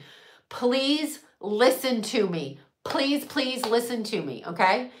believe me. Please listen to me. Please, please listen to me,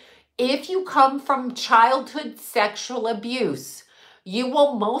 okay? If you come from childhood sexual abuse, you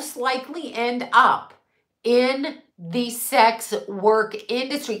will most likely end up in the sex work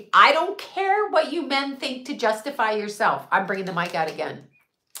industry. I don't care what you men think to justify yourself. I'm bringing the mic out again.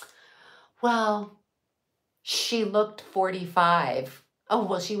 Well, she looked 45. Oh,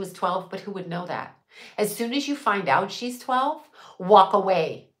 well, she was 12, but who would know that? As soon as you find out she's 12, walk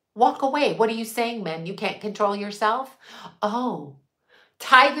away. Walk away. What are you saying, men? You can't control yourself? Oh,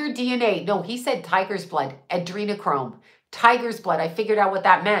 tiger DNA. No, he said tiger's blood. Adrenochrome. Tiger's blood. I figured out what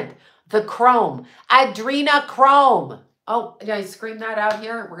that meant. The chrome. Adrenochrome. Oh, did I scream that out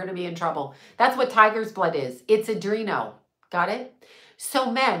here? We're going to be in trouble. That's what tiger's blood is. It's adreno. Got it?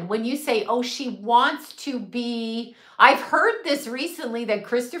 So men, when you say, oh, she wants to be, I've heard this recently that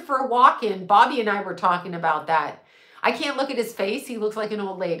Christopher Walken, Bobby and I were talking about that. I can't look at his face. He looks like an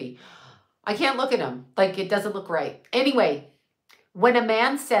old lady. I can't look at him. Like, it doesn't look right. Anyway, when a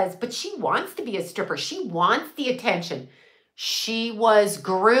man says, but she wants to be a stripper. She wants the attention. She was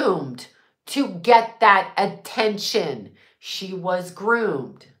groomed to get that attention. She was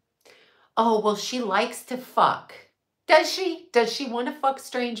groomed. Oh, well, she likes to fuck. Does she? Does she want to fuck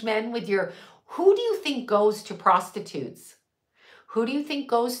strange men with your... Who do you think goes to prostitutes? Who do you think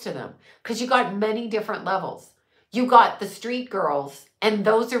goes to them? Because you got many different levels. You got the street girls, and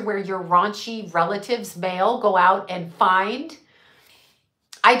those are where your raunchy relatives, male, go out and find.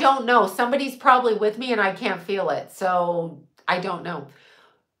 I don't know. Somebody's probably with me, and I can't feel it. So I don't know.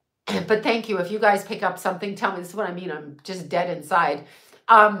 But thank you. If you guys pick up something, tell me. This is what I mean. I'm just dead inside.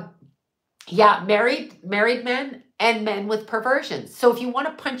 Yeah, married men and men with perversions. So if you want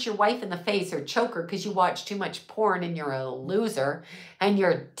to punch your wife in the face or choke her because you watch too much porn and you're a loser and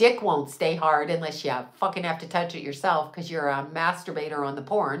your dick won't stay hard unless you fucking have to touch it yourself because you're a masturbator on the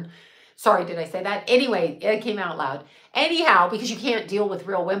porn. Sorry, did I say that? Anyway, it came out loud. Anyhow, because you can't deal with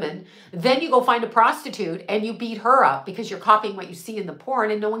real women, then you go find a prostitute and you beat her up because you're copying what you see in the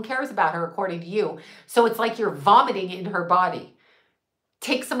porn and no one cares about her according to you. So it's like you're vomiting in her body.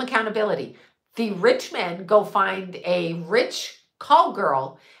 Take some accountability. The rich men go find a rich call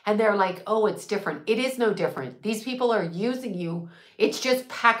girl and they're like, oh, it's different. It is no different. These people are using you. It's just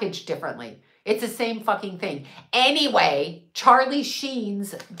packaged differently. It's the same fucking thing. Anyway, Charlie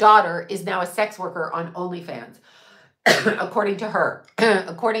Sheen's daughter is now a sex worker on OnlyFans, according to her.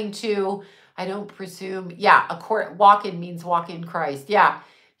 According to, I don't presume, yeah, Walken means walk in Christ. Yeah,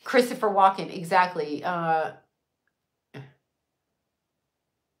 Christopher Walken, exactly.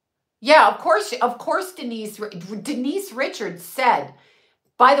 Yeah, of course, Denise Richards said,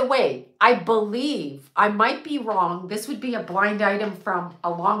 by the way, I believe, I might be wrong, this would be a blind item from a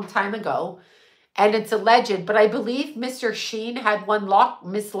long time ago, and it's alleged, but I believe Mr. Sheen had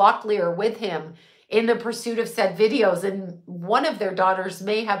Miss Locklear with him in the pursuit of said videos, and one of their daughters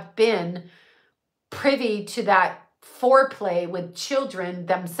may have been privy to that foreplay with children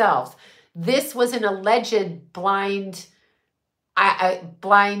themselves. This was an alleged blind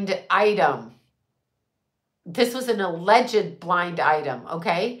item. This was an alleged blind item,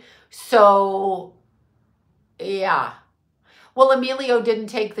 okay? So, yeah. Well, Emilio didn't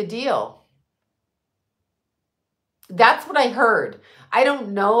take the deal. That's what I heard. I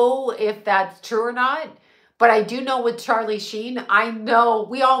don't know if that's true or not, but I do know with Charlie Sheen, I know,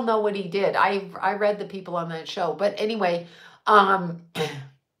 we all know what he did. I read the people on that show. But anyway,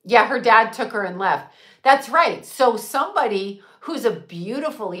 yeah, her dad took her and left. That's right. So somebody who's a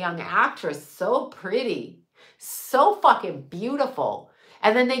beautiful young actress, so pretty, so fucking beautiful,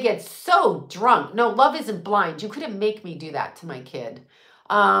 and then they get so drunk. No, love isn't blind. You couldn't make me do that to my kid.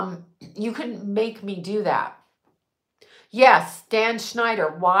 You couldn't make me do that. Yes, Dan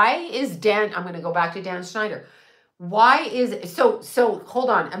Schneider. Why is Dan, I'm going to go back to Dan Schneider. Why is, so hold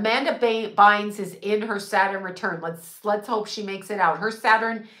on. Amanda Bynes is in her Saturn return. Let's hope she makes it out. Her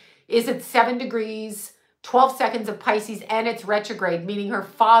Saturn is at 7 degrees, 12 seconds of Pisces, and it's retrograde, meaning her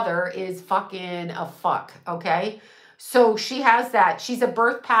father is fucking a fuck, okay? So she has that. She's a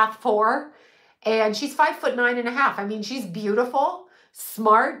birth path 4, and she's 5'9.5". I mean, she's beautiful,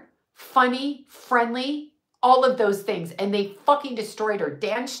 smart, funny, friendly, all of those things, and they fucking destroyed her.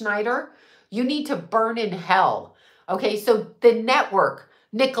 Dan Schneider, you need to burn in hell. Okay, so the network,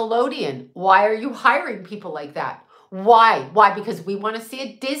 Nickelodeon, why are you hiring people like that? Why? Why? Because we want to see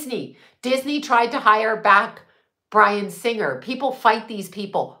it. Disney. Disney tried to hire back Bryan Singer. People fight these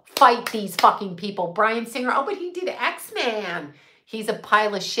people. Fight these fucking people. Bryan Singer, oh, but he did X-Men. He's a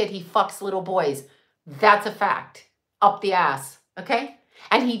pile of shit. He fucks little boys. That's a fact. Up the ass, okay?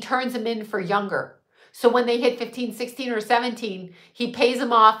 And he turns them in for younger. So when they hit 15, 16, or 17, he pays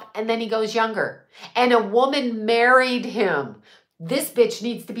them off and then he goes younger. And a woman married him. This bitch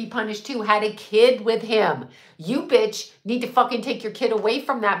needs to be punished too, had a kid with him. You bitch need to fucking take your kid away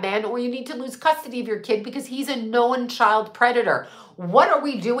from that man, or you need to lose custody of your kid because he's a known child predator. What are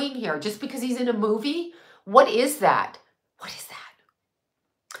we doing here? Just because he's in a movie? What is that? What is that?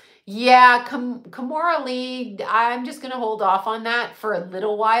 Yeah, Kimora Lee, I'm just going to hold off on that for a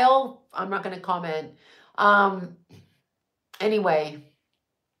little while. I'm not going to comment. Anyway,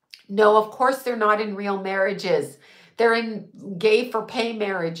 no, of course they're not in real marriages. They're in gay for pay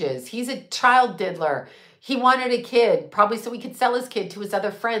marriages. He's a child diddler. He wanted a kid, probably so he could sell his kid to his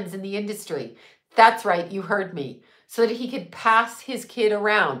other friends in the industry. That's right, you heard me. So that he could pass his kid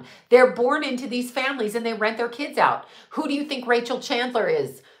around. They're born into these families and they rent their kids out. Who do you think Rachel Chandler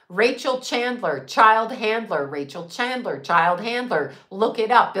is? Rachel Chandler, child handler. Rachel Chandler, child handler. Look it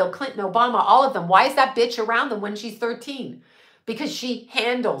up. Bill Clinton, Obama, all of them. Why is that bitch around them when she's 13? Because she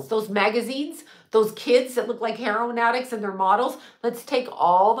handles those magazines, those kids that look like heroin addicts and they're models. Let's take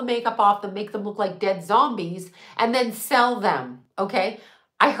all the makeup off them, make them look like dead zombies, and then sell them, okay?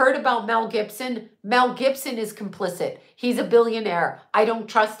 I heard about Mel Gibson. Mel Gibson is complicit. He's a billionaire. I don't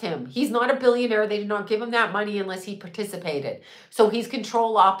trust him. He's not a billionaire. They did not give him that money unless he participated. So he's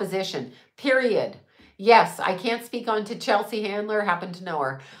control opposition, period. Yes, I can't speak on to Chelsea Handler, happen to know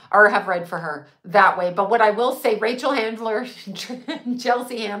her, or have read for her that way. But what I will say, Rachel Handler,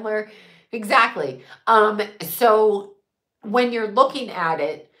 Chelsea Handler, exactly. So when you're looking at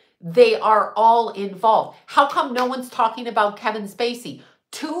it, they are all involved. How come no one's talking about Kevin Spacey?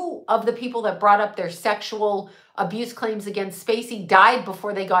 2 of the people that brought up their sexual abuse claims against Spacey died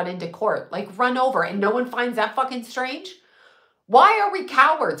before they got into court. Like, run over, and no one finds that fucking strange? Why are we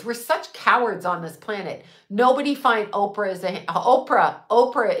cowards? We're such cowards on this planet. Nobody find Oprah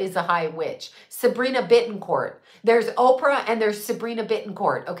is a high witch. Sabrina Bittencourt. There's Oprah and there's Sabrina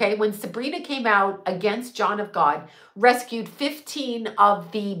Bittencourt, okay? When Sabrina came out against John of God, rescued 15 of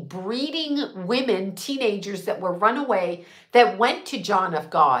the breeding women, teenagers that were runaway that went to John of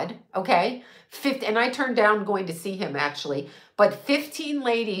God, okay? And I turned down going to see him actually, but 15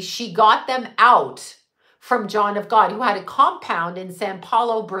 ladies, she got them out from John of God, who had a compound in Sao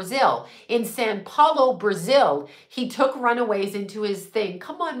Paulo, Brazil. In Sao Paulo, Brazil, he took runaways into his thing.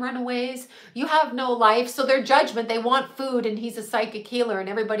 Come on, runaways, you have no life. So their judgment, they want food, and he's a psychic healer, and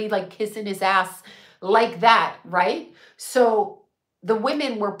everybody like kissing his ass like that, right? So the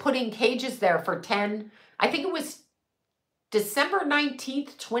women were putting cages there for 10, I think it was December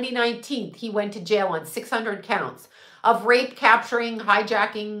 19th, 2019, he went to jail on 600 counts of rape, capturing,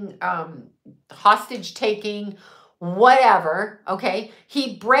 hijacking, hostage taking, whatever, okay?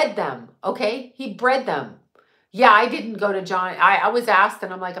 He bred them, okay? He bred them. Yeah, I didn't go to John. I was asked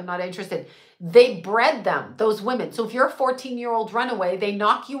and I'm like, I'm not interested. They bred them, those women. So if you're a 14-year-old runaway, they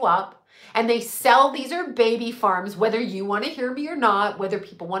knock you up and they sell, these are baby farms, whether you want to hear me or not, whether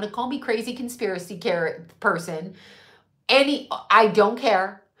people want to call me crazy conspiracy person, I don't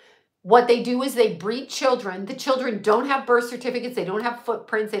care. What they do is they breed children. The children don't have birth certificates. They don't have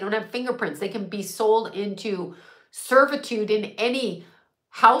footprints. They don't have fingerprints. They can be sold into servitude in any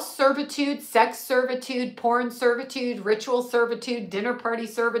house servitude, sex servitude, porn servitude, ritual servitude, dinner party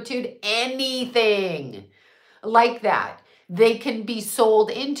servitude, anything like that. They can be sold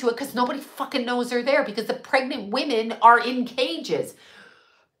into it because nobody fucking knows they're there because the pregnant women are in cages.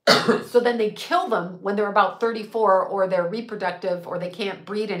 So then they kill them when they're about 34 or they're reproductive or they can't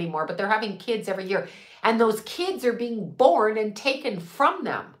breed anymore, but they're having kids every year. And those kids are being born and taken from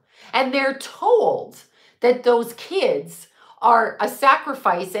them. And they're told that those kids are a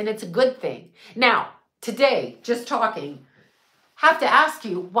sacrifice and it's a good thing. Now, today, just talking, have to ask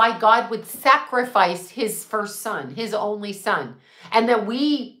you why God would sacrifice his first son, his only son, and that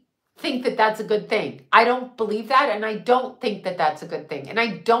we think that that's a good thing. I don't believe that, and I don't think that that's a good thing. And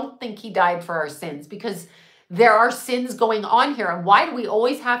I don't think he died for our sins because there are sins going on here. And why do we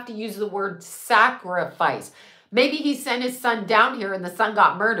always have to use the word sacrifice? Maybe he sent his son down here and the son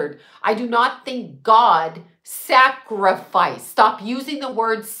got murdered. I do not think God sacrificed. Stop using the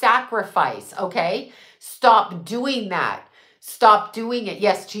word sacrifice, okay? Stop doing that. Stop doing it.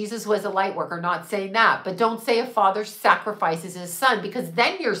 Yes, Jesus was a light worker, not saying that. But don't say a father sacrifices his son because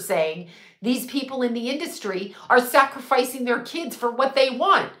then you're saying these people in the industry are sacrificing their kids for what they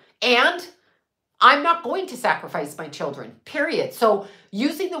want. And I'm not going to sacrifice my children, period. So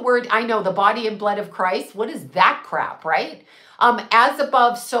using the word, I know the body and blood of Christ, what is that crap, right? As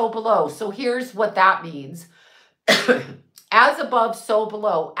above, so below. So here's what that means. As above, so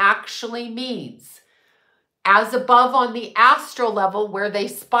below actually means as above on the astral level where they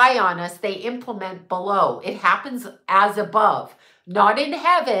spy on us, they implement below. It happens as above, not in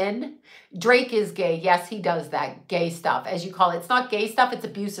heaven. Drake is gay. Yes, he does that gay stuff, as you call it. It's not gay stuff, it's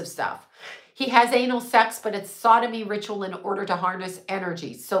abusive stuff. He has anal sex, but it's sodomy ritual in order to harness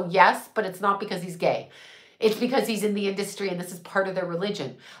energy. So yes, but it's not because he's gay. It's because he's in the industry and this is part of their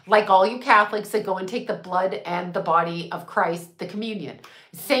religion. Like all you Catholics that go and take the blood and the body of Christ, the communion.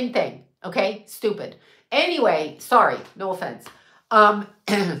 Same thing, okay? Stupid. Anyway, sorry, no offense.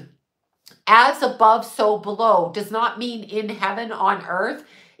 As above, so below does not mean in heaven on earth.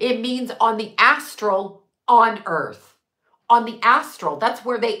 It means on the astral on earth. On the astral, that's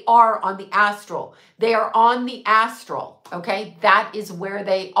where they are on the astral. They are on the astral, okay? That is where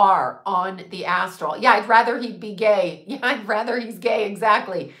they are on the astral. Yeah, I'd rather he'd be gay. Yeah, I'd rather he's gay,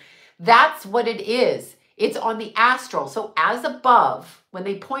 exactly. That's what it is. It's on the astral. So as above, when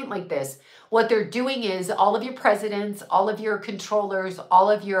they point like this, what they're doing is all of your presidents, all of your controllers,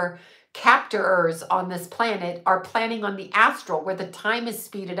 all of your captors on this planet are planning on the astral where the time is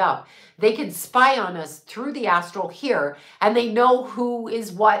speeded up. They can spy on us through the astral here and they know who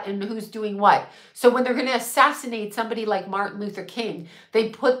is what and who's doing what. So when they're going to assassinate somebody like Martin Luther King, they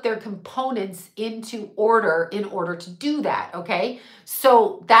put their components into order in order to do that, okay?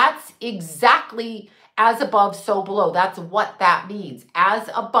 So that's exactly as above, so below. That's what that means. As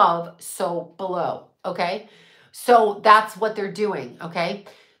above, so below, okay? So that's what they're doing, okay?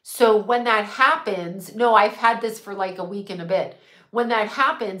 So when that happens, no, I've had this for like a week and a bit. When that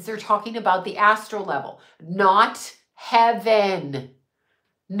happens, they're talking about the astral level, not heaven.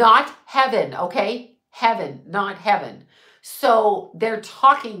 Not heaven, okay? Heaven, not heaven. So they're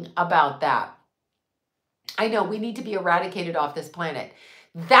talking about that. I know we need to be eradicated off this planet.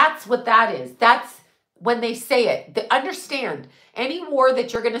 That's what that is. That's when they say it. Understand, any war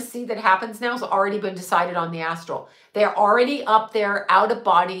that you're going to see that happens now has already been decided on the astral. They're already up there, out of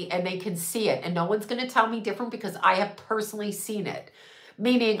body, and they can see it. And no one's going to tell me different because I have personally seen it.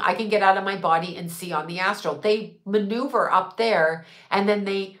 Meaning I can get out of my body and see on the astral. They maneuver up there, and then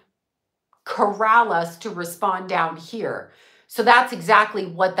they corral us to respond down here. So that's exactly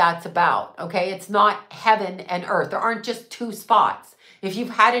what that's about, okay? It's not heaven and earth. There aren't just two spots. If you've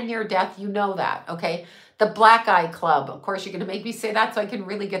had a near death, you know that, okay? The Black Eye Club. Of course, you're going to make me say that so I can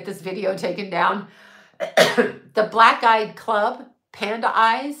really get this video taken down. The Black Eyed Club, Panda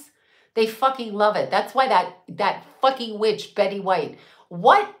Eyes, they fucking love it. That's why that fucking witch, Betty White.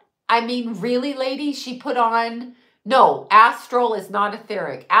 What? I mean, really, lady? She put on... No, astral is not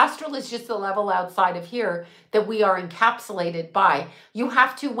etheric. Astral is just the level outside of here that we are encapsulated by. You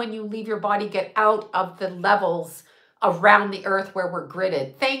have to, when you leave your body, get out of the levels around the earth where we're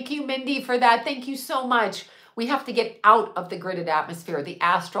gridded. Thank you, Mindy, for that. Thank you so much. We have to get out of the gridded atmosphere, the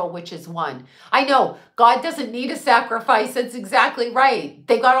astral, which is one. I know God doesn't need a sacrifice. That's exactly right.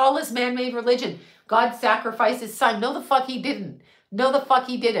 They got all this man-made religion. God sacrificed his son. No, the fuck he didn't. No, the fuck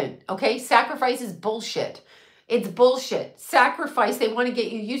he didn't. Okay? Sacrifice is bullshit. It's bullshit. Sacrifice, they want to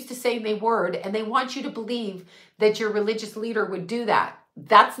get you used to saying the word, and they want you to believe that your religious leader would do that.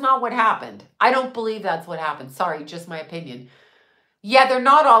 That's not what happened. I don't believe that's what happened. Sorry, just my opinion. Yeah, they're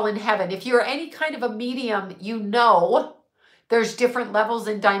not all in heaven. If you're any kind of a medium, you know there's different levels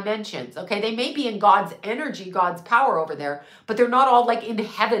and dimensions, okay? They may be in God's energy, God's power over there, but they're not all like in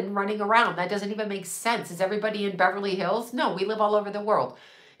heaven running around. That doesn't even make sense. Is everybody in Beverly Hills? No, we live all over the world.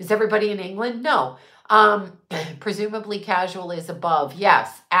 Is everybody in England? No. Presumably casual is above.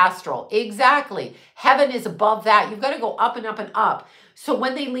 Yes, astral. Exactly. Heaven is above that. You've got to go up and up and up. So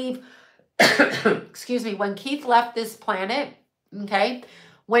when they leave, excuse me, when Keith left this planet, okay,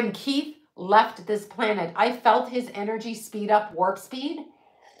 when Keith left this planet, I felt his energy speed up, warp speed.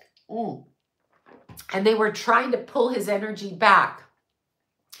 And they were trying to pull his energy back.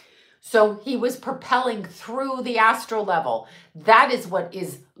 So he was propelling through the astral level. That is what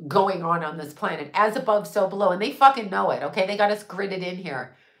is going on this planet. As above, so below. And they fucking know it, okay? They got us gridded in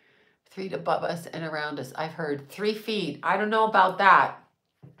here. 3 feet above us and around us. I've heard 3 feet. I don't know about that.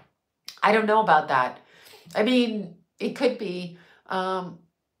 I don't know about that. I mean, it could be.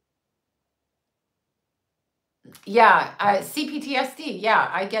 Yeah, CPTSD. Yeah,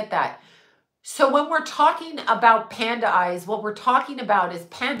 I get that. So when we're talking about panda eyes, what we're talking about is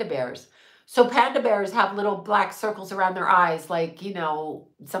panda bears. So panda bears have little black circles around their eyes, like, you know,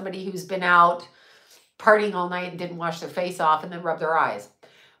 somebody who's been out partying all night and didn't wash their face off and then rub their eyes.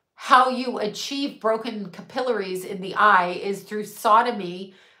 How you achieve broken capillaries in the eye is through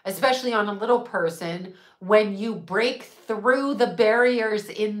sodomy, especially on a little person, when you break through the barriers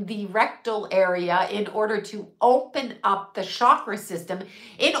in the rectal area in order to open up the chakra system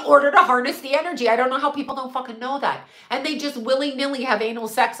in order to harness the energy. I don't know how people don't fucking know that. And they just willy-nilly have anal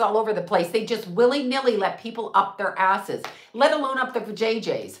sex all over the place. They just willy-nilly let people up their asses, let alone up the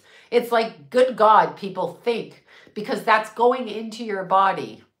JJs. It's like, good God, people think, because that's going into your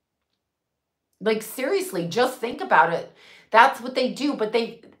body. Like, seriously, just think about it. That's what they do, but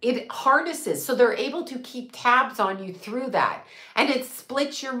it harnesses, so they're able to keep tabs on you through that. And it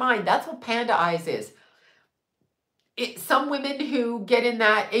splits your mind. That's what panda eyes is. Some women who get in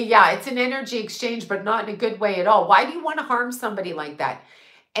that, yeah, it's an energy exchange, but not in a good way at all. Why do you want to harm somebody like that?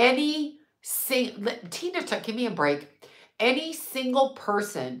 Tina, give me a break. Any single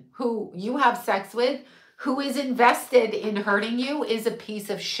person who you have sex with who is invested in hurting you is a piece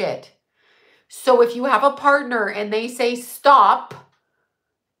of shit. So if you have a partner and they say, stop,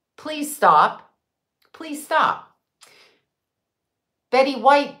 please stop, please stop. Betty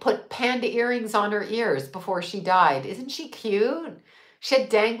White put panda earrings on her ears before she died. Isn't she cute? She had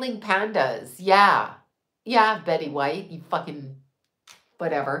dangling pandas. Yeah. Yeah, Betty White, you fucking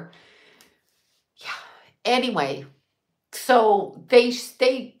whatever. Yeah. Anyway, so they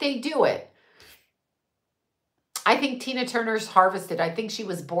do it. I think Tina Turner's harvested. I think she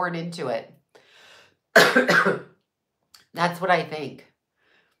was born into it. That's what I think.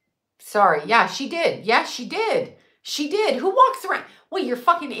 Sorry. Yeah, she did. Yeah, she did. She did. Who walks around? Wait, you're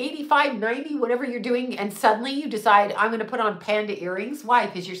fucking 85, 90, whatever you're doing, and suddenly you decide, I'm going to put on panda earrings? Why?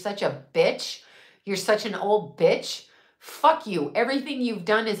 Because you're such a bitch? You're such an old bitch? Fuck you. Everything you've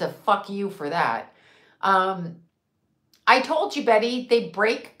done is a fuck you for that. I told you, Betty, they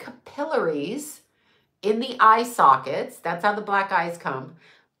break capillaries in the eye sockets. That's how the black eyes come.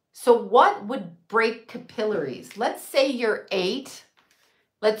 So what would break capillaries? Let's say you're 8.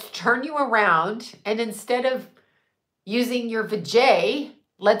 Let's turn you around, and instead of using your vajay,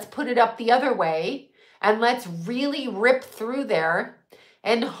 let's put it up the other way, and let's really rip through there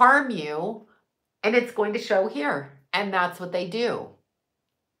and harm you, and it's going to show here. And that's what they do.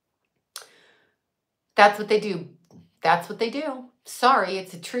 That's what they do. That's what they do. Sorry,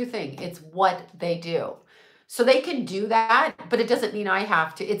 it's a true thing. It's what they do. So they can do that, but it doesn't mean I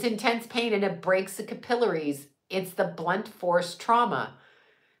have to. It's intense pain and it breaks the capillaries. It's the blunt force trauma.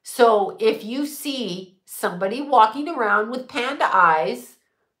 So if you see somebody walking around with panda eyes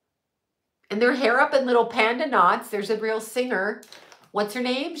and their hair up in little panda knots, there's a real singer. What's her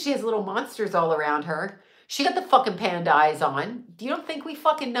name? She has little monsters all around her. She got the fucking panda eyes on. Do you don't think we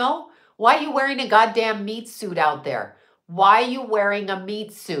fucking know? Why are you wearing a goddamn meat suit out there? Why are you wearing a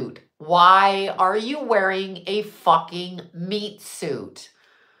meat suit? Why are you wearing a fucking meat suit?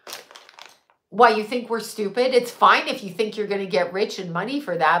 Why, you think we're stupid? It's fine if you think you're going to get rich and money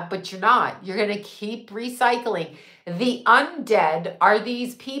for that, but you're not. You're going to keep recycling. The undead are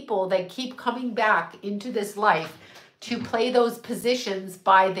these people that keep coming back into this life to play those positions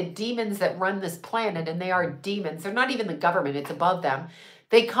by the demons that run this planet, and they are demons. They're not even the government, it's above them.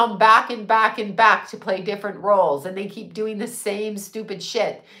 They come back and back and back to play different roles, and they keep doing the same stupid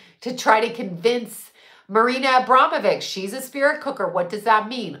shit to try to convince Marina Abramovich, she's a spirit cooker. What does that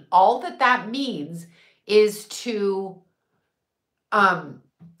mean? All that means is to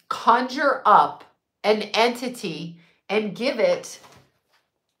conjure up an entity and give it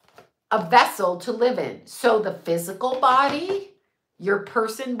a vessel to live in. So the physical body, your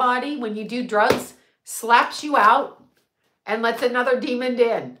person body, when you do drugs, slaps you out and lets another demon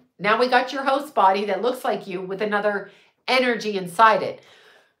in. Now we got your host body that looks like you with another energy inside it.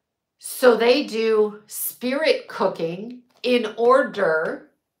 So they do spirit cooking in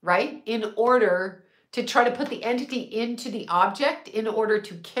order, right? In order to try to put the entity into the object, in order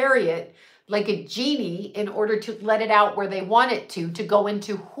to carry it like a genie, in order to let it out where they want it to go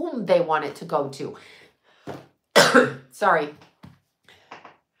into whom they want it to go to. Sorry.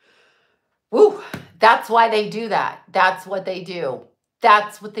 Woo, that's why they do that. That's what they do.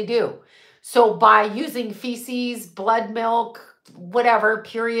 That's what they do. So by using feces, blood, milk, whatever,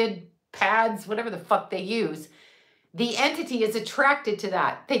 period pads, whatever the fuck they use, the entity is attracted to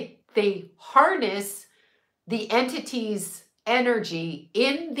that. They harness the entity's energy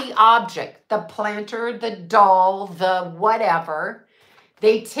in the object, the planter, the doll, the whatever.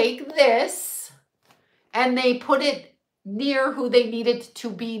 They take this and they put it near who they need it to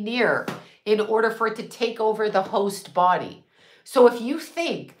be near in order for it to take over the host body. So if you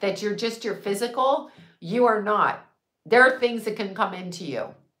think that you're just your physical, you are not. There are things that can come into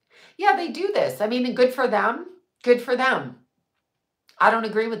you. Yeah, they do this. I mean, good for them. Good for them. I don't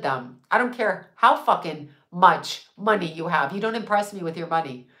agree with them. I don't care how fucking much money you have. You don't impress me with your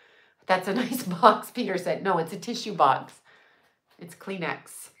money. That's a nice box, Peter said. No, it's a tissue box. It's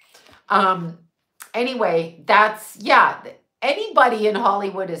Kleenex. Anyway, that's, yeah, anybody in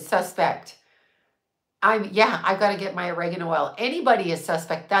Hollywood is suspect. I've got to get my oregano oil. Anybody is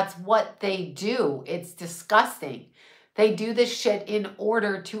suspect. That's what they do. It's disgusting. They do this shit in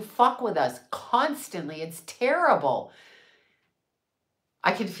order to fuck with us constantly. It's terrible.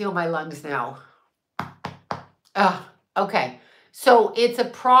 I can feel my lungs now. Okay. So it's a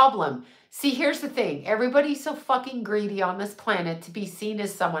problem. See, here's the thing. Everybody's so fucking greedy on this planet to be seen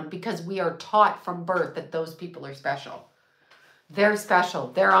as someone because we are taught from birth that those people are special. They're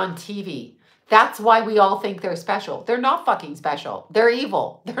special. They're on TV. That's why we all think they're special. They're not fucking special. They're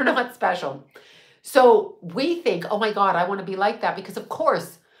evil. They're not special. So we think, oh my God, I want to be like that because of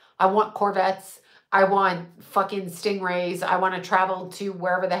course I want Corvettes. I want fucking Stingrays. I want to travel to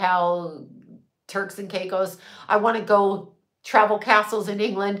wherever the hell, Turks and Caicos. I want to go travel castles in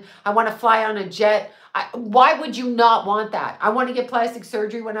England. I want to fly on a jet. Why would you not want that? I want to get plastic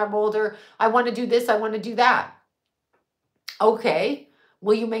surgery when I'm older. I want to do this. I want to do that. Okay.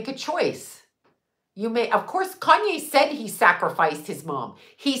 Well, you make a choice. You may, of course, Kanye said he sacrificed his mom.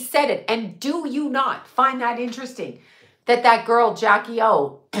 He said it. And do you not find that interesting? That girl, Jackie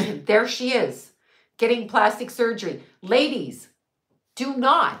O, there she is, getting plastic surgery. Ladies, do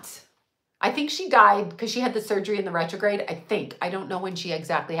not. I think she died because she had the surgery in the retrograde. I think. I don't know when she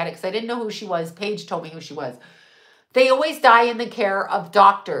exactly had it because I didn't know who she was. Paige told me who she was. They always die in the care of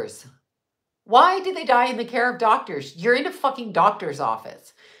doctors. Why do they die in the care of doctors? You're in a fucking doctor's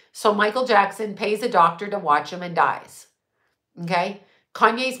office. So Michael Jackson pays a doctor to watch him and dies. Okay?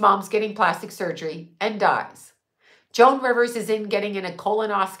 Kanye's mom's getting plastic surgery and dies. Joan Rivers is getting in a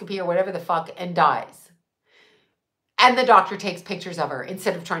colonoscopy or whatever the fuck and dies. And the doctor takes pictures of her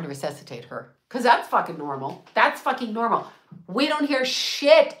instead of trying to resuscitate her. Because that's fucking normal. That's fucking normal. We don't hear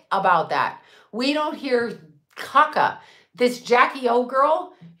shit about that. We don't hear caca. This Jackie O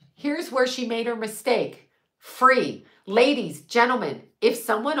girl, here's where she made her mistake. Free. Ladies, gentlemen, if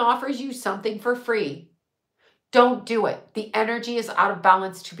someone offers you something for free, don't do it. The energy is out of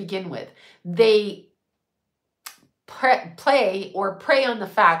balance to begin with. They play or prey on the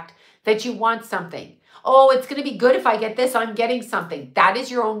fact that you want something. Oh, it's going to be good if I get this. I'm getting something. That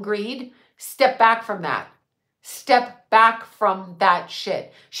is your own greed. Step back from that. Step back from that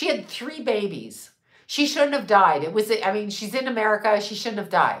shit. She had 3 babies. She shouldn't have died. She's in America. She shouldn't have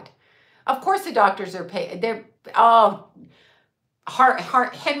died. Of course the doctors are paid.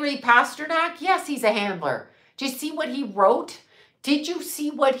 Henry Pasternak, yes, he's a handler. Did you see what he wrote? Did you see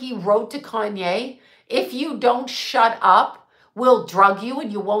what he wrote to Kanye? If you don't shut up, we'll drug you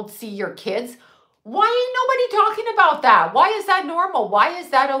and you won't see your kids. Why ain't nobody talking about that? Why is that normal? Why is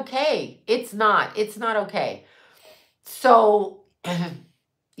that okay? It's not. It's not okay. So,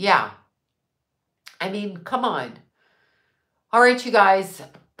 yeah. I mean, come on. All right, you guys.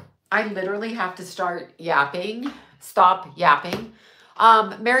 I literally have to start yapping. Stop yapping.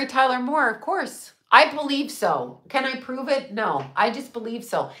 Mary Tyler Moore, of course. I believe so. Can I prove it? No, I just believe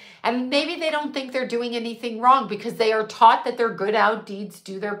so. And maybe they don't think they're doing anything wrong because they are taught that their good out deeds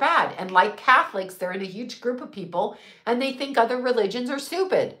do their bad. And like Catholics, they're in a huge group of people and they think other religions are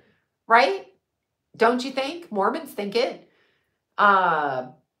stupid, right? Don't you think? Mormons think it.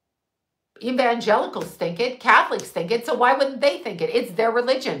 Evangelicals think it. Catholics think it. So why wouldn't they think it? It's their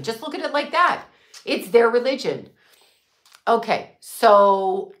religion. Just look at it like that. It's their religion. Okay,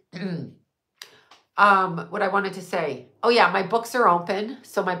 so what I wanted to say. Oh yeah, my books are open.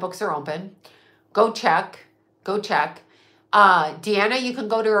 So my books are open. Go check. Go check. Deanna, you can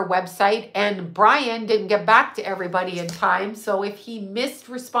go to her website. And Brian didn't get back to everybody in time. So if he missed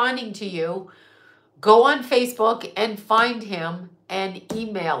responding to you, go on Facebook and find him and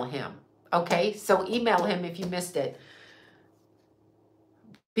email him. Okay, so email him if you missed it.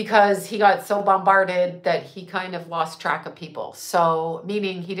 Because he got so bombarded that he kind of lost track of people. So,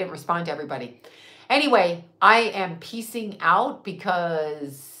 meaning he didn't respond to everybody. Anyway, I am peacing out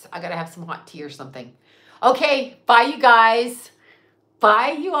because I got to have some hot tea or something. Okay, bye you guys.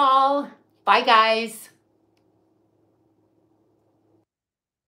 Bye you all. Bye guys.